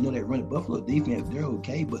do it. And that run Buffalo defense, they're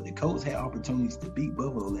okay, but the Colts had opportunities to beat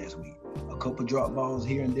Buffalo last week. A couple drop balls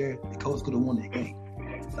here and there, the Colts could have won that game.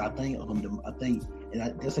 So I think,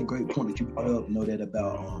 that's a great point that you brought up. That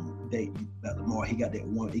about Lamar. He got that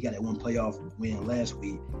one playoff win last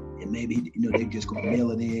week, and maybe they're just gonna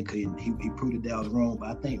mail it in because he proved that was wrong. But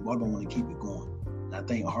I think Baltimore want to keep it going. And I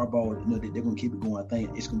think Harbaugh, they're gonna keep it going. I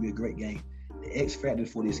think it's gonna be a great game. The X factor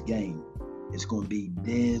for this game is gonna be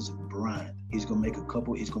Dez Bryant. He's gonna make a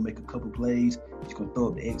couple plays. He's gonna throw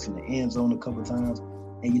up the X in the end zone a couple times.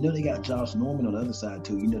 And they got Josh Norman on the other side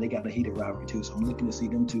too. They got the heated rivalry too. So I'm looking to see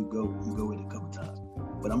them two go in a couple times.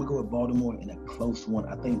 But I'm gonna go with Baltimore in a close one.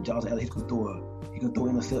 I think Josh Allen, he's gonna throw an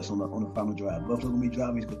interception on the final drive. Buffalo gonna be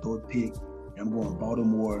driving. He's gonna throw a pick. And I'm going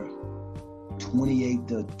Baltimore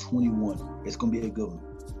 28-21. It's gonna be a good one.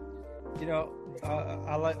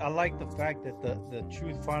 I like the fact that the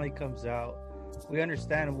truth finally comes out. We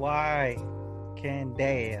understand why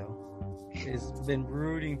Kendall has been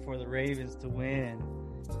rooting for the Ravens to win,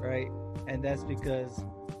 right? And that's because,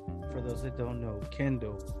 for those that don't know,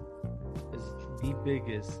 Kendall is the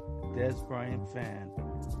biggest Dez Bryant fan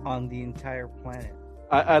on the entire planet.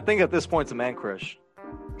 I think at this point it's a man crush.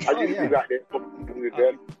 I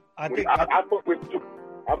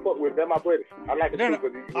fuck with them, my brothers. I like it.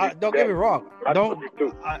 Don't get me wrong.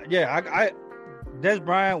 Dez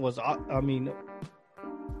Bryant was.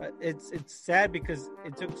 It's sad because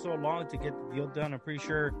it took so long to get the deal done. I'm pretty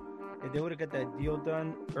sure if they would have got that deal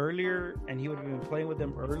done earlier and he would have been playing with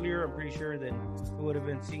them earlier, I'm pretty sure then we would have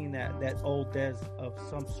been seeing that old Dez of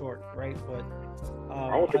some sort, right? But I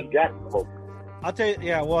don't think he got it. I'll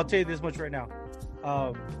tell you this much right now.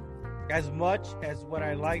 As much as what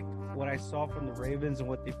I saw from the Ravens and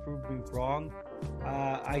what they proved me wrong,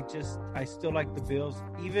 I still like the Bills,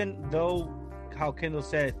 even though how Kendall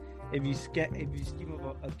said, if you scheme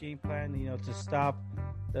a game plan, to stop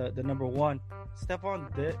the number one, Stephon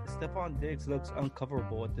Diggs looks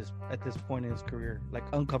uncoverable at this point in his career, like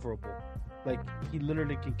uncoverable. Like he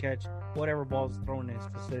literally can catch whatever ball is thrown in his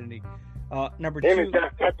vicinity. Number two, on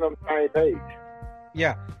the same page.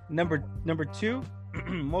 Yeah. Number two,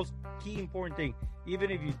 most key important thing.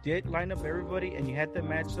 Even if you did line up everybody and you had them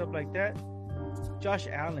matched up like that, Josh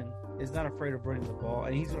Allen is not afraid of running the ball,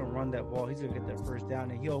 and he's going to run that ball. He's going to get that first down,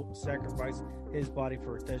 and he'll sacrifice his body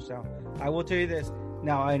for a touchdown. I will tell you this.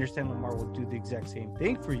 Now, I understand Lamar will do the exact same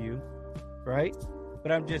thing for you, right?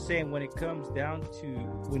 But I'm just saying when it comes down to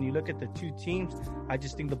when you look at the two teams, I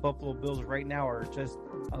just think the Buffalo Bills right now are just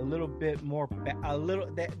a little bit more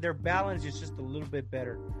their balance is just a little bit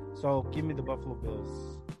better. So give me the Buffalo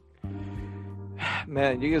Bills.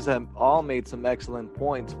 Man, you guys have all made some excellent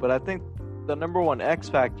points, but I think the number one X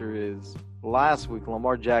factor is last week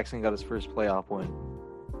Lamar Jackson got his first playoff win.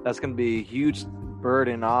 That's going to be a huge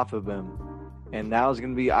burden off of him, and now it's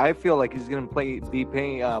going to be. I feel like he's going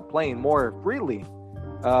to playing more freely.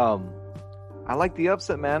 I like the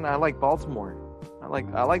upset, man. I like Baltimore. I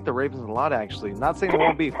like the Ravens a lot, actually. Not saying it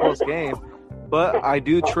won't be a close game, but I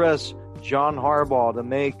do trust John Harbaugh to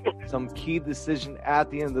make some key decision at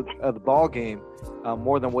the end of the ball game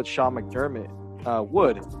more than what Sean McDermott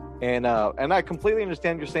would. And I completely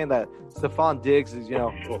understand you're saying that Stephon Diggs is,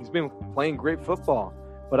 he's been playing great football,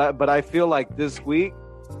 but I feel like this week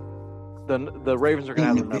the Ravens are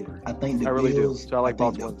going to have the number. I think I really do. So I like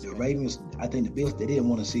Baltimore. The Ravens. I think the Bills. They didn't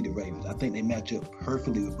want to see the Ravens. I think they match up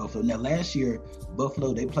perfectly with Buffalo. Now last year,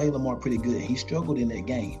 Buffalo they played Lamar pretty good, and he struggled in that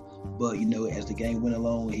game. But as the game went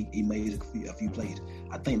along, he made a few plays.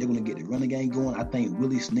 I think they're going to get the running game going. I think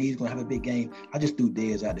Willie Snead's going to have a big game. I just threw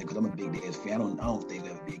Dez out there because I'm a big Dez fan. I don't think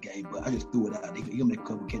they'll have a big game, but I just threw it out. He's going to make a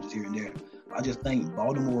couple catches here and there. I just think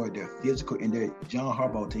Baltimore, they're physical, and their John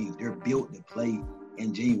Harbaugh team, they're built to play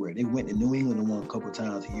in January. They went to New England and won multiple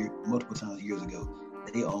times years ago.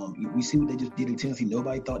 We see what they just did in Tennessee.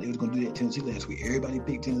 Nobody thought they was going to do that in Tennessee last week. Everybody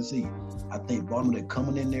picked Tennessee. I think Baltimore, they're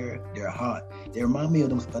coming in there. They're hot. They remind me of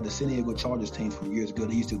the San Diego Chargers teams from years ago.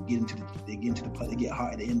 They used to get into the play. They get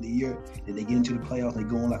hot at the end of the year. Then they get into the playoffs. They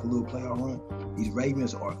go on like a little playoff run. These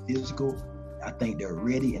Ravens are physical. I think they're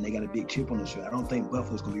ready, and they got a big chip on their shoulder. I don't think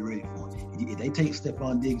Buffalo's going to be ready for it. If they take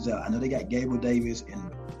Stephon Diggs out, I know they got Gabriel Davis,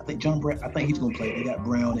 and I think John Brown. I think he's going to play. They got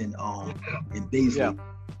Brown and Beasley. Yeah.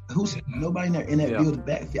 Who's nobody in that Bills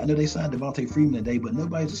backfield? I know they signed Devontae Freeman today, but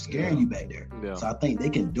nobody's scaring you back there. Yeah. So I think they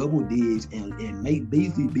can double Diggs and make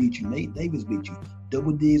Beasley beat you, make Davis beat you,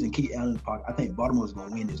 double Diggs and keep Allen in the pocket. I think Baltimore's going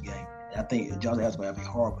to win this game. And I think Josh Allen's going to have a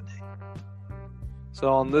horrible day. So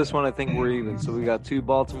on this one, I think we're even. So we got 2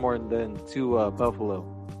 Baltimore and then 2 Buffalo.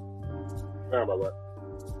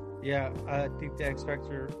 Yeah, I think the X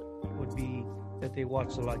factor would be that they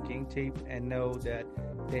watch a lot of game tape and know that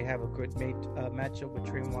they have a good matchup with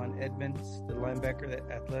Trayvon Edmonds, the linebacker, the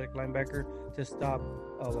athletic linebacker, to stop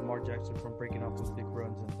Lamar Jackson from breaking off those big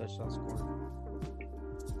runs and touchdown scoring.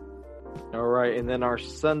 All right, and then our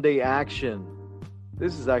Sunday action.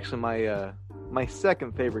 This is actually my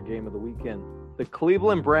second favorite game of the weekend. The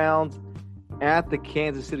Cleveland Browns at the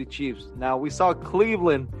Kansas City Chiefs. Now, we saw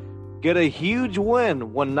Cleveland get a huge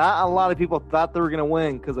win when not a lot of people thought they were going to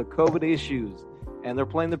win because of COVID issues. And they're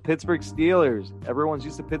playing the Pittsburgh Steelers. Everyone's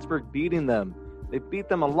used to Pittsburgh beating them. They beat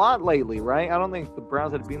them a lot lately, right? I don't think the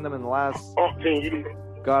Browns had beaten them in the last... God,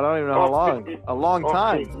 I don't even know how long. A long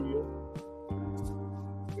time.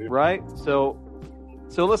 Right? So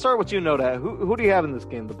let's start with you, Noda. Who do you have in this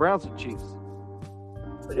game, the Browns or Chiefs?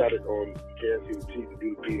 I got it on Kansas City Chiefs to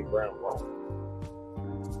do the Cleveland Browns wrong.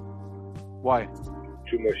 Why?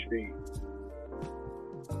 Too much speed.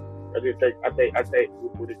 I think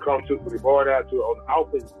when it boils down to it on the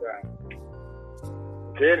offensive side,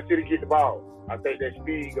 Kansas City get the ball. I think that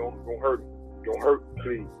speed gonna hurt them. Gonna hurt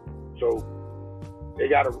Cleveland. So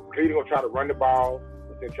Cleveland gonna try to run the ball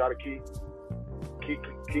and then try to keep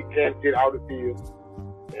Kansas City out of the field.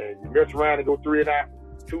 And you mess around and go 3 and out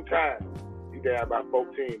 2 times, you down by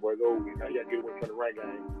 14, boy, it's over. Now you gotta get away from the run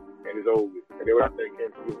game, and it's over. And then what I think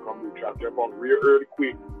Kansas City will come to try to jump on real early,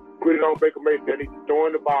 quick. Put it on Baker Mayfield. They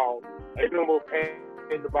throwing the ball. Ain't no more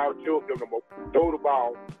passing the ball to them no more. Throw the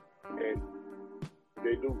ball, and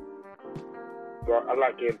they do. So I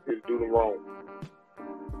like Kansas City to do them wrong.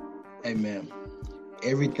 Hey man,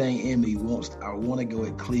 everything in me I want to go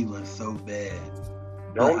at Cleveland so bad.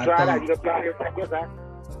 Don't try that. You don't try that.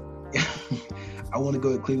 I want to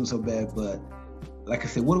go at Cleveland so bad, but like I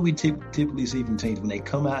said, what do we typically see from teams when they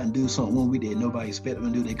come out and do something one week that nobody expected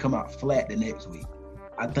them to do? They come out flat the next week.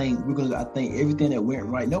 I think everything that went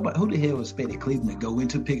right. Who the hell expected Cleveland to go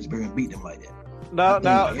into Pittsburgh and beat them like that? No,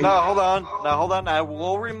 hold on. I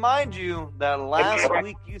will remind you that last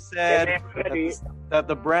week you said that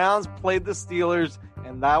the Browns played the Steelers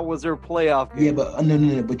and that was their playoff game. Yeah, but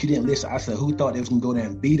no, but you didn't listen. I said, who thought they was going to go there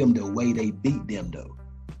and beat them the way they beat them, though?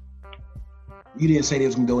 You didn't say they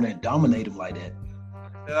was going to go there and dominate them like that.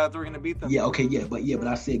 They thought they were going to beat them. Yeah, okay, but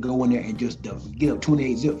I said go in there and just get up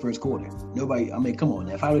 28-0 first quarter. Nobody, I mean, come on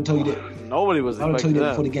now. If I would have told you that, nobody was. If I would have told you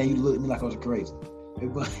that before the game, you'd look at me like I was crazy.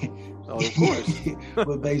 But, of course.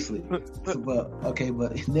 But basically,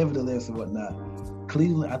 but nevertheless and whatnot,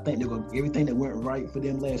 Cleveland, I think they're going to everything that went right for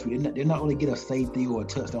them last week. They're not going to get a safety or a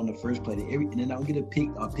touchdown the first play. They're not going to get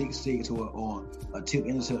a pick six or a tip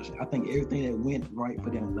interception. I think everything that went right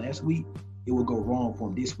for them last week, it will go wrong for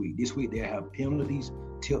them this week. This week they'll have penalties,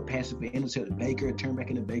 tip passes for intercept Baker, turn back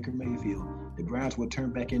into Baker Mayfield. The Browns will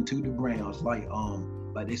turn back into the Browns like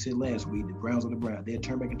they said last week. The Browns are the Browns. They'll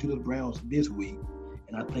turn back into the Browns this week.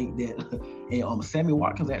 And I think that and Sammy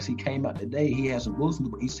Watkins actually came out today. He had some bullets,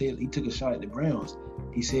 but he said he took a shot at the Browns.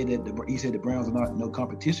 He said the Browns are not no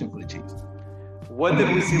competition for the Chiefs. What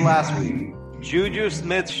did we see last week? Juju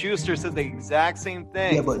Smith-Schuster said the exact same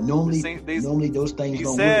thing. Yeah, but normally those things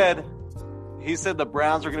don't work. He said the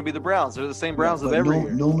Browns are going to be the Browns. They're the same Browns of every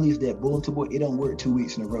year. Normally, it's that bulletin board. It don't work 2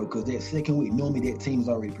 weeks in a row because that second week, normally that team is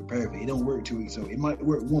already prepared for it. It don't work 2 weeks. So it might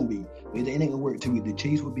work 1 week, but it ain't going to work 2 weeks. The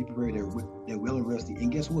Chiefs will be prepared. They're well and rusty.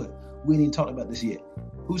 And guess what? We ain't even talked about this yet.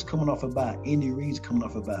 Who's coming off a bye? Andy Reid's coming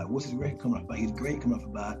off a bye. What's his record coming off a bye? He's great coming off a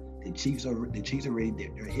bye. The Chiefs are ready.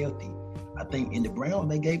 They're healthy. I think in the Browns,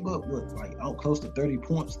 they gave up, close to 30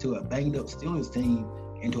 points to a banged-up Steelers team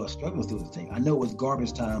and to a struggling Steelers team. I know it was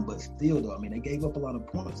garbage time, but still, though, I mean, they gave up a lot of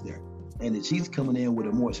points there. And the Chiefs coming in with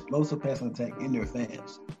a more explosive passing attack in their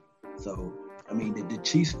fans. So, I mean, the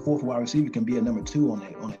Chiefs' fourth wide receiver can be a number 2 on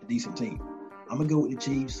a decent team. I'm going to go with the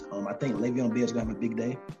Chiefs. I think Le'Veon Bell's going to have a big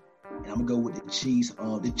day. And I'm going to go with the Chiefs.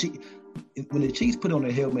 When the Chiefs put on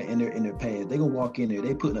their helmet and their pads, they're going to walk in there.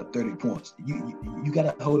 They're putting up 30 points. You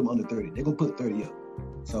got to hold them under 30. They're going to put 30 up.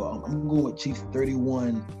 So I'm going with Chiefs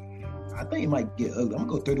 31. I think it might get ugly. I'm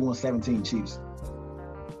going to go 31-17 Chiefs.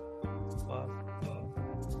 Wow.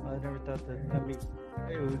 I never thought that. I mean,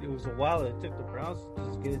 it was a while it took the Browns to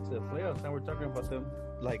just get into the playoffs. Now we're talking about them,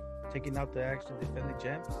 like, taking out the actual defending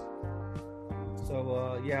champs.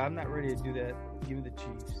 So, yeah, I'm not ready to do that. Give me the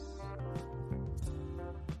Chiefs.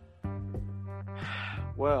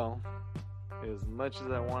 Well, as much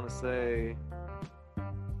as I want to say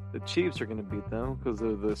the Chiefs are going to beat them because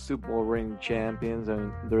they're the Super Bowl reigning champions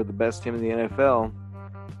and they're the best team in the NFL,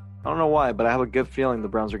 I don't know why, but I have a good feeling the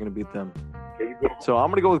Browns are going to beat them. So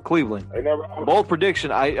I'm going to go with Cleveland. Bold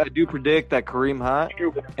prediction. I do predict that Kareem Hunt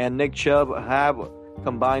and Nick Chubb have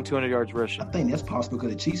combined 200 yards rushing. I think that's possible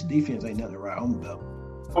because the Chiefs' defense ain't nothing right home about.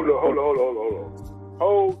 Hold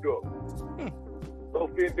up. So,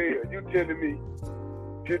 Fidel, you telling me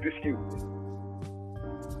to dispute it?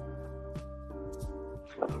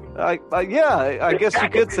 I guess you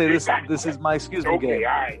could say this is my excuse me game. Okay,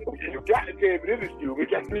 all right. You got to tell me this excuse me. It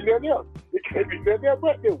can't be nothing else. It can't be nothing else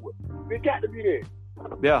but that one. It got to be there.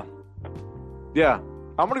 Yeah.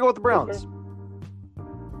 I'm going to go with the Browns.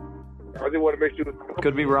 I just want to make sure.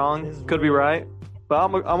 Could be wrong. Could be right. But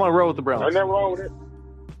I'm going to roll with the Browns. Ain't nothing wrong with it.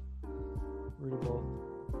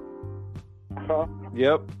 Huh?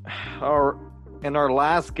 Yep. In our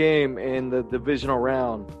last game in the divisional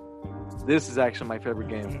round, this is actually my favorite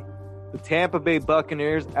game. The Tampa Bay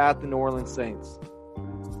Buccaneers at the New Orleans Saints.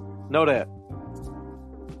 Know that.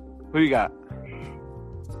 Who you got?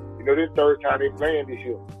 You know, this third time they playing this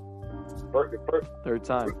year. Third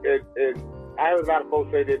time. And I heard a lot of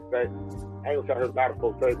folks say this. I ain't gonna heard a lot of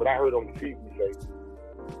folks say, but I heard on the TV say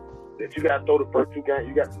that you got to throw the first two games.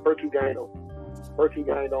 You got the first two games. First two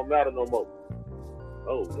games don't matter no more.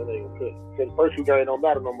 Oh, that ain't gonna cut. So the first two games don't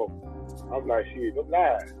matter no more. I'm like, shit, I'm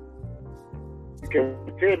lying. You can't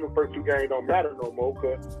tell me the first two games don't matter no more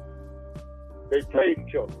because they played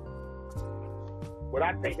each other. But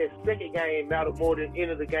I think that second game mattered more than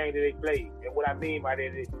any of the game that they played. And what I mean by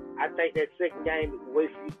that is, I think that second game is the way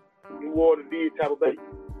New Orleans did Tampa Bay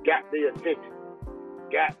got their attention.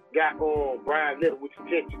 Got on Brian Leftwich's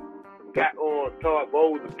attention. Got on Todd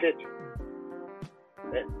Bowles' attention.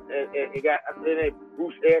 And got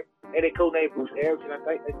Bruce Arians, and they codenamed Bruce Arians, I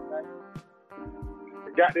think that's right.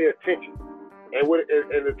 Got their attention. And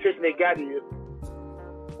the attention they got is,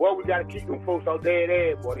 well, we got to keep them folks on dead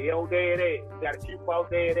ass, boy. They on dead ass. We got to keep them on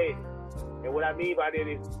dead ass. And what I mean by that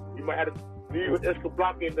is, you might have to leave with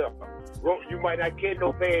Escobar in there. You might not catch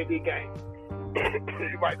no fan this game.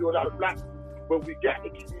 You might do a lot of blocking. But we got to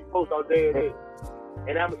keep these folks on dead ass.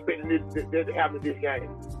 And I'm expecting this to happen in this game.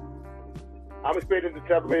 I'm expecting the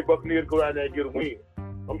Tampa Bay Buccaneers to go down there and get a win.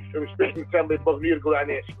 I'm expecting the Tampa Bay Buccaneers to go down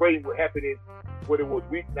there and scream what happened in what it was,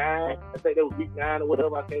 week 9. I think that was week 9 or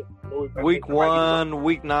whatever. I think. Week 1,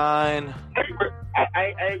 week 9.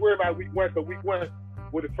 I ain't worried about week 1 because week 1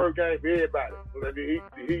 was the first game for everybody.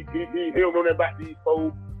 He don't know nothing about these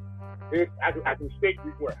folks. I can expect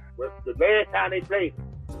week 1. But the last time they played,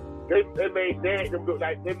 they made them look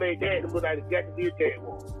like the Jacksonville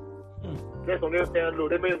Jaguars. That's on their stand look.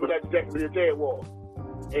 They made them look like the Jacksonville Jaguars.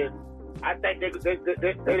 And I think they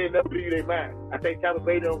didn't never leave their mind. I think Tampa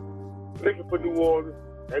Bay them looking for New Orleans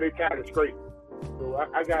and they kind of scraped. So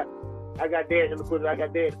I got Dan to put it. I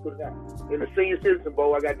got Dan to put it out. In the Senior Citizen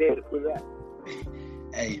Bowl, I got Dan to put it out.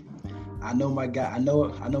 Hey, I know my guy. I know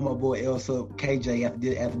my boy Elsa KJ after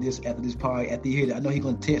this podcast. After he hear it, I know he's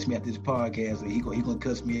gonna text me after this podcast and he gonna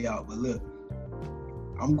cuss me out. But look,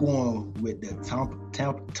 I'm going with the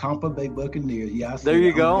Tampa Bay Buccaneers. Yeah, there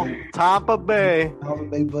you go. Tampa Bay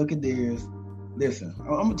Buccaneers. Listen, I'm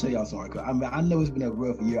gonna tell y'all something. I know it's been a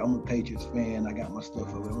rough year. I'm a Patriots fan. I got my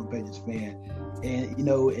stuff over. I'm a Patriots fan, and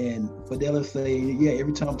and Fidel say, yeah,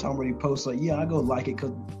 every time Tom Brady posts, like, yeah, I go like it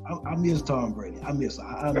because I miss Tom Brady. I admit it.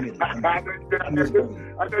 I miss Brady.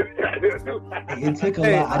 It took a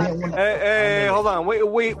lot. I didn't want to. Hey, hold on.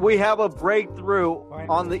 We have a breakthrough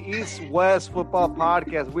on the East West Football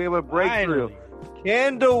Podcast. We have a breakthrough.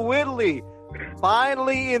 Kendall Whitley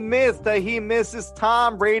finally admits that he misses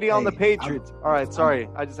Tom Brady on the Patriots. All right, sorry.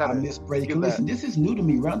 I miss Brady. Listen, this is new to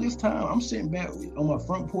me. Around this time, I'm sitting back on my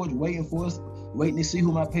front porch waiting to see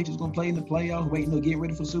who my Patriots going to play in the playoffs, waiting to get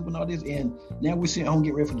ready for Super and all this. And now we're sitting home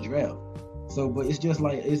getting ready for the draft. So, but it's just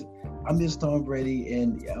like, I miss Tom Brady,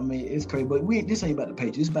 and I mean, it's crazy. But this ain't about the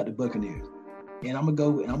Patriots. It's about the Buccaneers. And I'm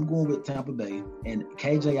going with Tampa Bay. And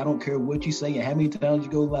KJ, I don't care what you say and how many times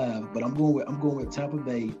you go live, but I'm going with Tampa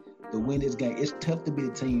Bay to win this game. It's tough to beat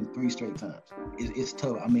a team 3 straight times. It's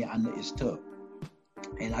tough. I mean, I know it's tough.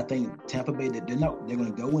 And I think Tampa Bay, they're going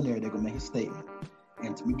to go in there. They're going to make a statement.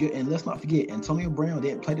 And let's not forget, Antonio Brown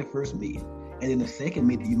didn't play the first meeting. And in the second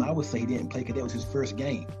meeting, you might say he didn't play because that was his first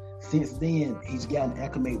game. Since then, he's gotten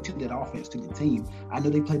acclimated to that offense, to the team. I know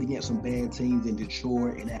they played against some bad teams in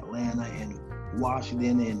Detroit and Atlanta and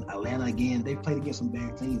Washington and Atlanta again. They played against some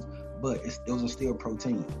bad teams, but those are still pro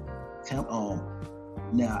teams.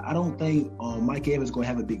 Now, I don't think Mike Evans is going to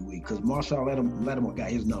have a big week because Marshall Lattimore got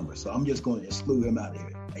his number. So I'm just going to exclude him out there.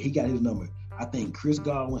 He got his number. I think Chris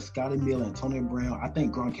Godwin, Scotty Miller, Antonio Brown, I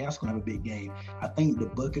think Gronkowski's going to have a big game. I think the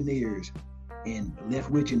Buccaneers and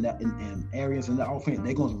Leftwich and Arians in the offense,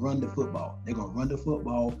 they're going to run the football. They're going to run the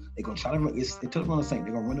football. They're going to try to run. It's tough on the Saints.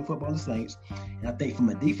 They're going to run the football on the Saints. And I think from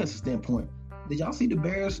a defensive standpoint, did y'all see the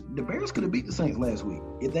Bears? The Bears could have beat the Saints last week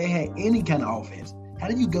if they had any kind of offense. How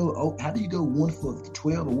do you go 1 for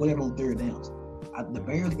 12 or whatever on third downs? If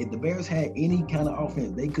the Bears had any kind of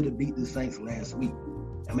offense, they could have beat the Saints last week.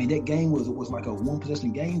 I mean, that game was like a one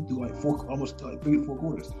possession game through almost 3 to 4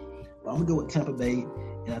 quarters. But I'm gonna go with Tampa Bay,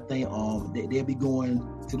 and I think they'll be going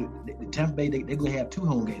to the Tampa Bay. They're gonna have 2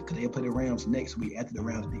 home games because they'll play the Rams next week after the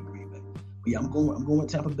Rams beat Green Bay. But yeah, I'm going with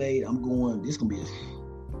Tampa Bay. I'm going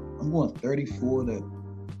 34 to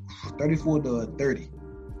 30.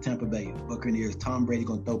 Tampa Bay Buccaneers. Tom Brady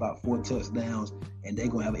gonna throw about 4 touchdowns, and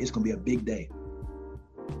it's gonna be a big day.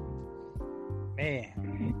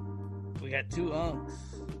 Man, we got 2 unks.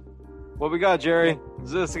 What we got, Jerry? Is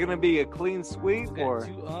this gonna be a clean sweep or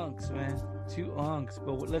 2 unks, man? 2 unks.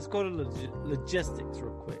 But let's go to logistics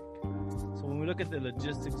real quick. So when we look at the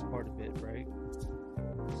logistics part of it, right?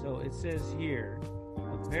 So it says here,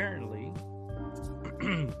 apparently, let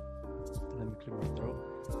me clear my throat.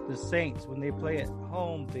 The Saints, when they play at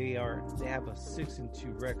home, they have a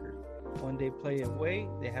 6-2 record. When they play away,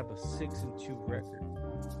 they have a 6-2 record.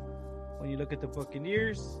 When you look at the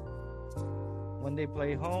Buccaneers, when they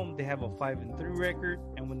play home, they have a 5-3 record,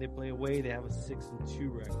 and when they play away, they have a 6-2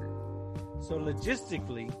 record. So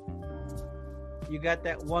logistically, you got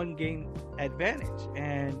that 1 game advantage,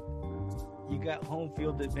 and you got home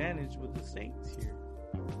field advantage with the Saints here.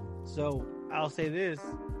 So I'll say this.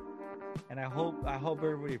 And I hope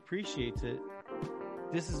everybody appreciates it.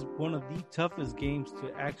 This is one of the toughest games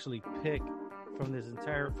to actually pick from this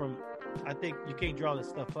entire. I think you can't draw this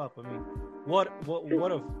stuff up. I mean, what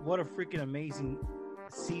a freaking amazing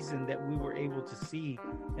season that we were able to see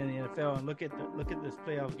in the NFL. And look at this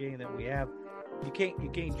playoff game that we have. You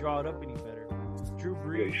can't draw it up any better. Drew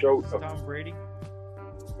Brees, Tom Brady.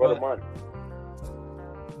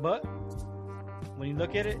 But when you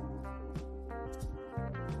look at it.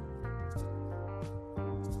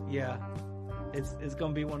 Yeah, it's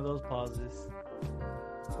gonna be one of those pauses.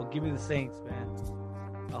 But give me the Saints, man.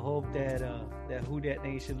 I hope that Who Dat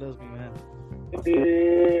Nation loves me, man.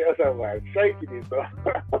 Yeah, that sounds like shaking it, though.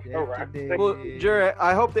 All right. Well, Jerry,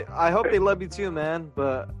 I hope they love you too, man.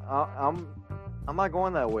 But I'm not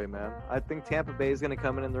going that way, man. I think Tampa Bay is going to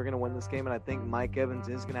come in and they're going to win this game, and I think Mike Evans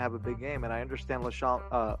is going to have a big game. And I understand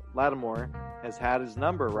Lattimore has had his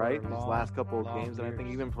number, right? His last couple of games, and I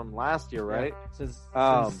think even from last year, right? Since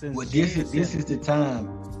this is the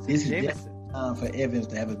time. This is the time for Evans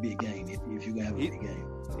to have a big game. If you're going to have a big game.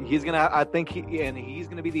 He's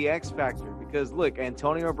going to be the X factor because look,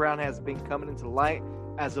 Antonio Brown has been coming into light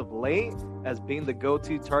as of late as being the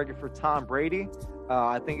go-to target for Tom Brady.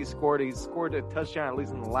 I think he scored a touchdown at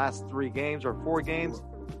least in the last 3 games or 4 games.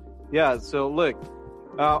 Yeah, so look,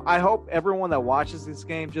 I hope everyone that watches this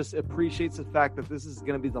game just appreciates the fact that this is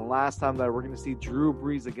going to be the last time that we're going to see Drew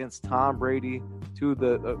Brees against Tom Brady, two of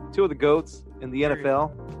the GOATs in the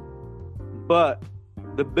NFL. But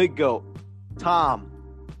the big GOAT, Tom,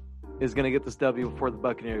 is going to get this W before the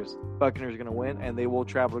Buccaneers. Buccaneers are going to win, and they will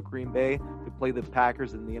travel to Green Bay to play the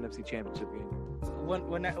Packers in the NFC Championship game.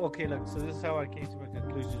 Okay, look. So this is how I came to my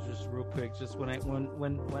conclusion, just real quick. Just when I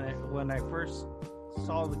first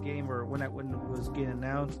saw the game, or when it was getting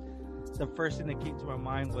announced, the first thing that came to my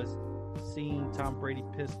mind was seeing Tom Brady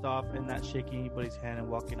pissed off and not shaking anybody's hand and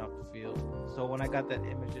walking off the field. So when I got that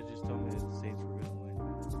image, it just told me that the Saints were going to win.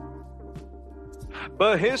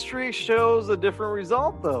 But history shows a different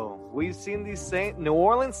result, though. We've seen these New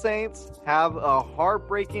Orleans Saints have a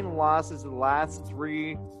heartbreaking losses the last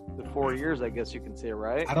 3 to 4 years, I guess you can say,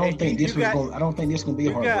 right? I don't think this gonna be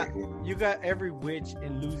a heartbreaker. You got every witch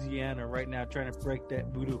in Louisiana right now trying to break that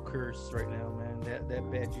voodoo curse right now, man. That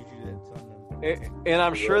bad juju that's on them. And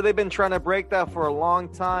I'm sure they've been trying to break that for a long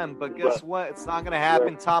time, but guess what? It's not going to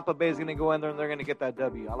happen. Tampa Bay is going to go in there and they're going to get that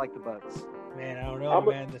W. I like the Bucs. Man, I don't know,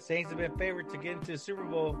 man. The Saints have been favored to get into the Super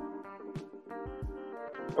Bowl.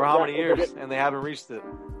 For how many years? And they haven't reached it.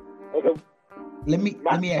 Let me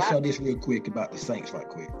ask y'all this real quick about the Saints right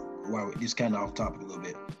quick. While we're just kind of off topic a little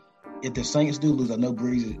bit. If the Saints do lose, I know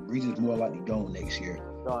Breeze is more likely gone next year.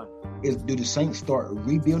 Gone. Do the Saints start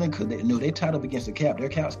rebuilding? Because they're tied up against the cap. Their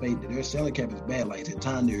cap space, their salary cap is bad. Like, it's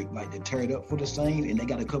time they're tear it up for the Saints, and they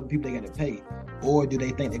got a couple people they got to pay. Or do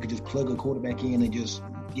they think they could just plug a quarterback in and just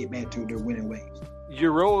get back to their winning ways?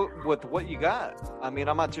 You roll with what you got. I mean,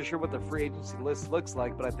 I'm not too sure what the free agency list looks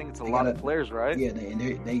like, but I think it's a lot of players, right? Yeah,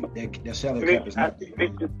 their salary cap is not there.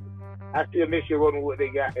 I still miss you running what they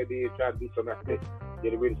got, and then try to do something after that.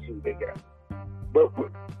 Get ready to see what they got. But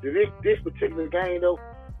this particular game, though,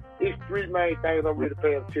 it's 3 main things I'm really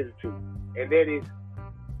paying attention to. And that is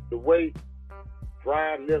the way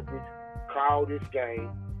Brian Leftwich called this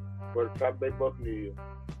game for the Tampa Bay Buccaneers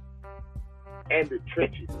and the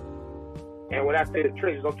trenches. And when I say the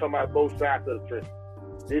trenches, I'm talking about both sides of the trenches.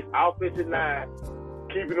 This offensive line,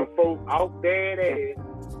 keeping them folks off their ass,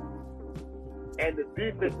 and the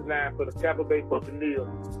defensive line for the Tampa Bay Buccaneers.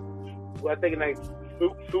 Well, I think his name's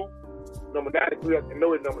Soup, number 93. I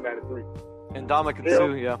know it's number 93. And Ndamukong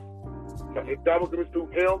Suh, yeah. Ndamukong Suh,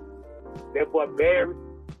 him, that boy Barry,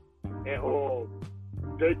 and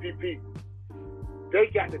JPP. They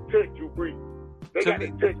got the touch, Drew Brees. They got the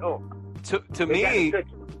touch on.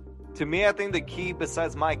 To me, I think the key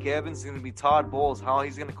besides Mike Evans is going to be Todd Bowles, how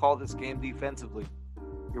he's going to call this game defensively.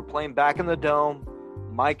 You're playing back in the dome.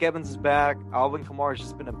 Mike Evans is back. Alvin Kamara has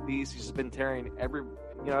just been a beast. He's just been tearing every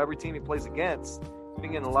team he plays against. He's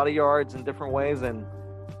been getting a lot of yards in different ways, and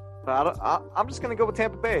I'm just going to go with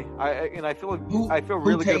Tampa Bay. I feel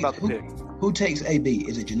really good about the pick. Who takes AB?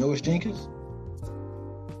 Is it Janoris Jenkins?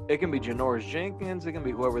 It can be Janoris Jenkins. It can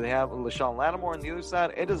be whoever they have. LaShawn Lattimore on the other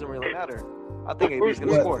side. It doesn't really matter. I think AB's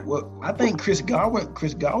going to score. Well, I think Chris Godwin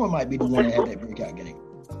might be the one that had that breakout game.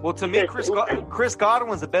 Well, to me, Chris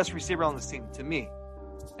Godwin's the best receiver on this team. To me,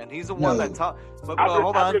 and he's the one that Tom. But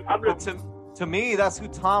hold on. To me, that's who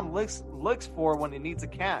Tom looks for when he needs a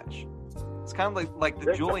catch. It's kind of like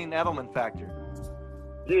the Julian Edelman factor.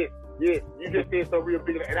 Yeah. You just said something real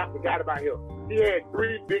big, and I forgot about him. He had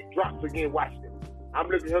 3 big drops against Washington. I'm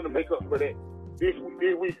looking for him to make up for that. This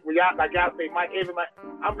week, when y'all say Mike Evans,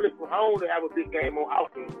 I'm looking for home to have a big game on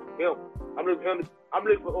offense. I'm looking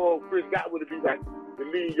for Chris Godwin to be like the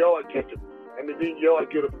lead yard catcher and the lead yard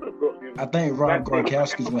getter for the Bucks. I think Rob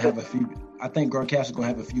Gronkowski's gonna have a few. I think Gronkowski's gonna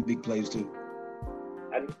have a few big plays too.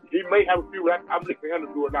 And he may have a few. I'm looking for him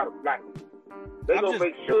to do a lot of blocking. They're gonna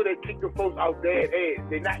make sure they keep the folks off their ass.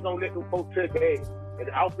 They're not gonna let them folks touch their ass. And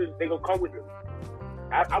the offense, they're gonna come with them.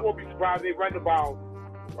 I won't be surprised if they run the ball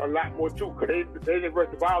a lot more too, because they didn't rush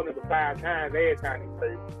the ball number 5 times last time they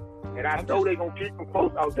played. And I know they're going to keep them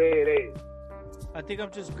close out there. I think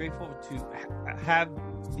I'm just grateful to have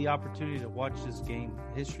the opportunity to watch this game.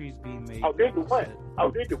 History's being made. This the one.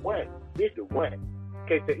 This the one.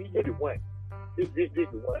 Okay, so he did the one. This the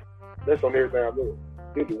one. That's on everything I'm doing.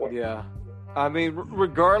 This the one. Yeah. I mean,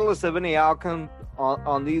 regardless of any outcome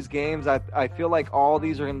on these games, I feel like all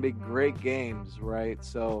these are going to be great games, right?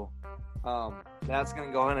 So that's going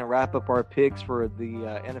to go ahead and wrap up our picks for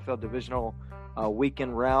the NFL divisional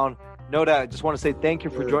weekend round. No doubt, I just want to say thank you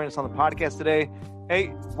for joining us on the podcast today. Hey,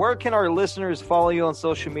 where can our listeners follow you on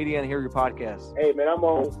social media and hear your podcast? Hey, man, I'm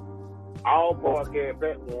on all podcast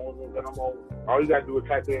platforms, and I'm on. All you got to do is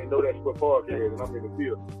type in Know That Sport Podcast, and I'm in the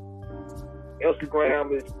field.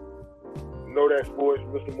 Instagram is Know That Sports,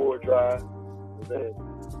 Mr. Moore Drive.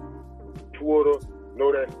 Twitter,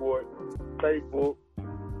 Know That Sport. Facebook,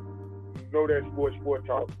 Know That Sports, Sport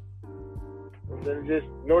Talk. And then just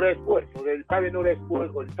Know That Sports. So you probably Know That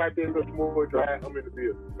Sports, or you type in Mr. Moore Drive, I'm in the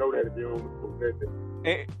field. Know that if you don't know that.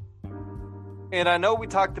 And I know we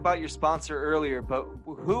talked about your sponsor earlier, but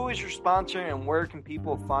who is your sponsor and where can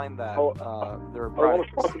people find that? Their products? I want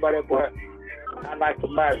to talk about that boy. I like the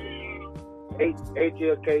magic.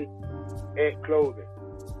 HLK at clothing.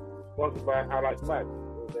 Sponsored by I like magic.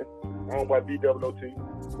 Owned by BWOT.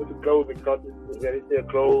 It's a clothing company. They sell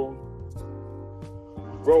clothes,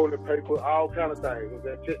 rolling paper, all kind of things.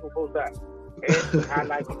 Check them both out. And I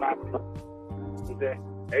like magic. Is that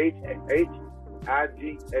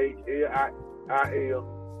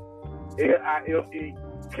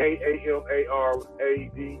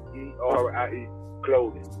HIGHAGLILEKAMARADERIE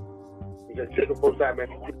clothing. You can check them both out, man.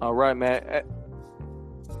 All right, man.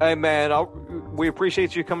 Hey, man, we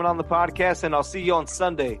appreciate you coming on the podcast, and I'll see you on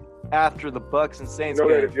Sunday after the Bucks and Saints game.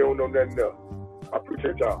 That if you don't know nothing else. I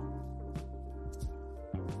appreciate y'all.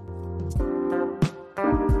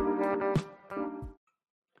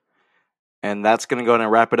 And that's going to go ahead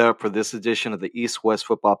and wrap it up for this edition of the East West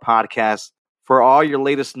Football Podcast. For all your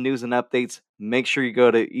latest news and updates, make sure you go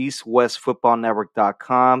to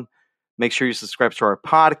eastwestfootballnetwork.com. Make sure you subscribe to our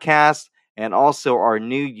podcast and also our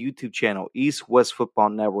new YouTube channel,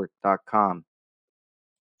 eastwestfootballnetwork.com.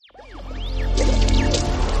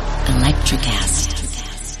 Electricast.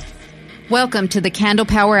 Welcome to the Candle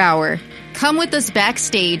Power Hour. Come with us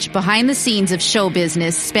backstage behind the scenes of show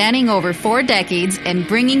business spanning over 4 decades and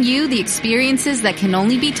bringing you the experiences that can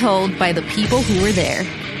only be told by the people who were there.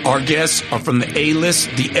 Our guests are from the A-list,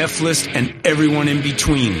 the F-list, and everyone in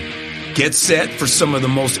between. Get set for some of the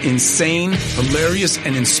most insane, hilarious,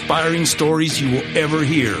 and inspiring stories you will ever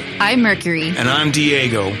hear. I'm Mercury. And I'm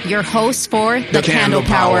Diego. Your host for the Candle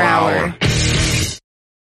Power Hour.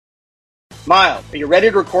 Miles, are you ready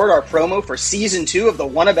to record our promo for Season 2 of the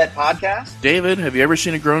Wannabet podcast? David, have you ever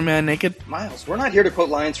seen a grown man naked? Miles, we're not here to quote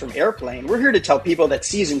lines from Airplane. We're here to tell people that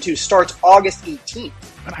Season 2 starts August 18th.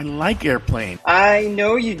 But I like Airplane. I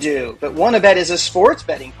know you do, but Wannabet is a sports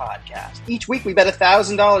betting podcast. Each week we bet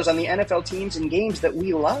 $1,000 on the NFL teams and games that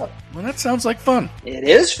we love. Well, that sounds like fun. It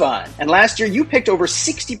is fun. And last year you picked over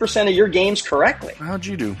 60% of your games correctly. How'd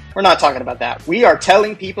you do? We're not talking about that. We are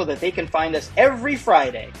telling people that they can find us every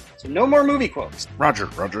Friday. So no more movie quotes. Roger.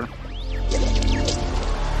 Electricast.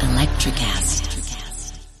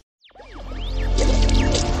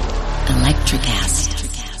 Electricast.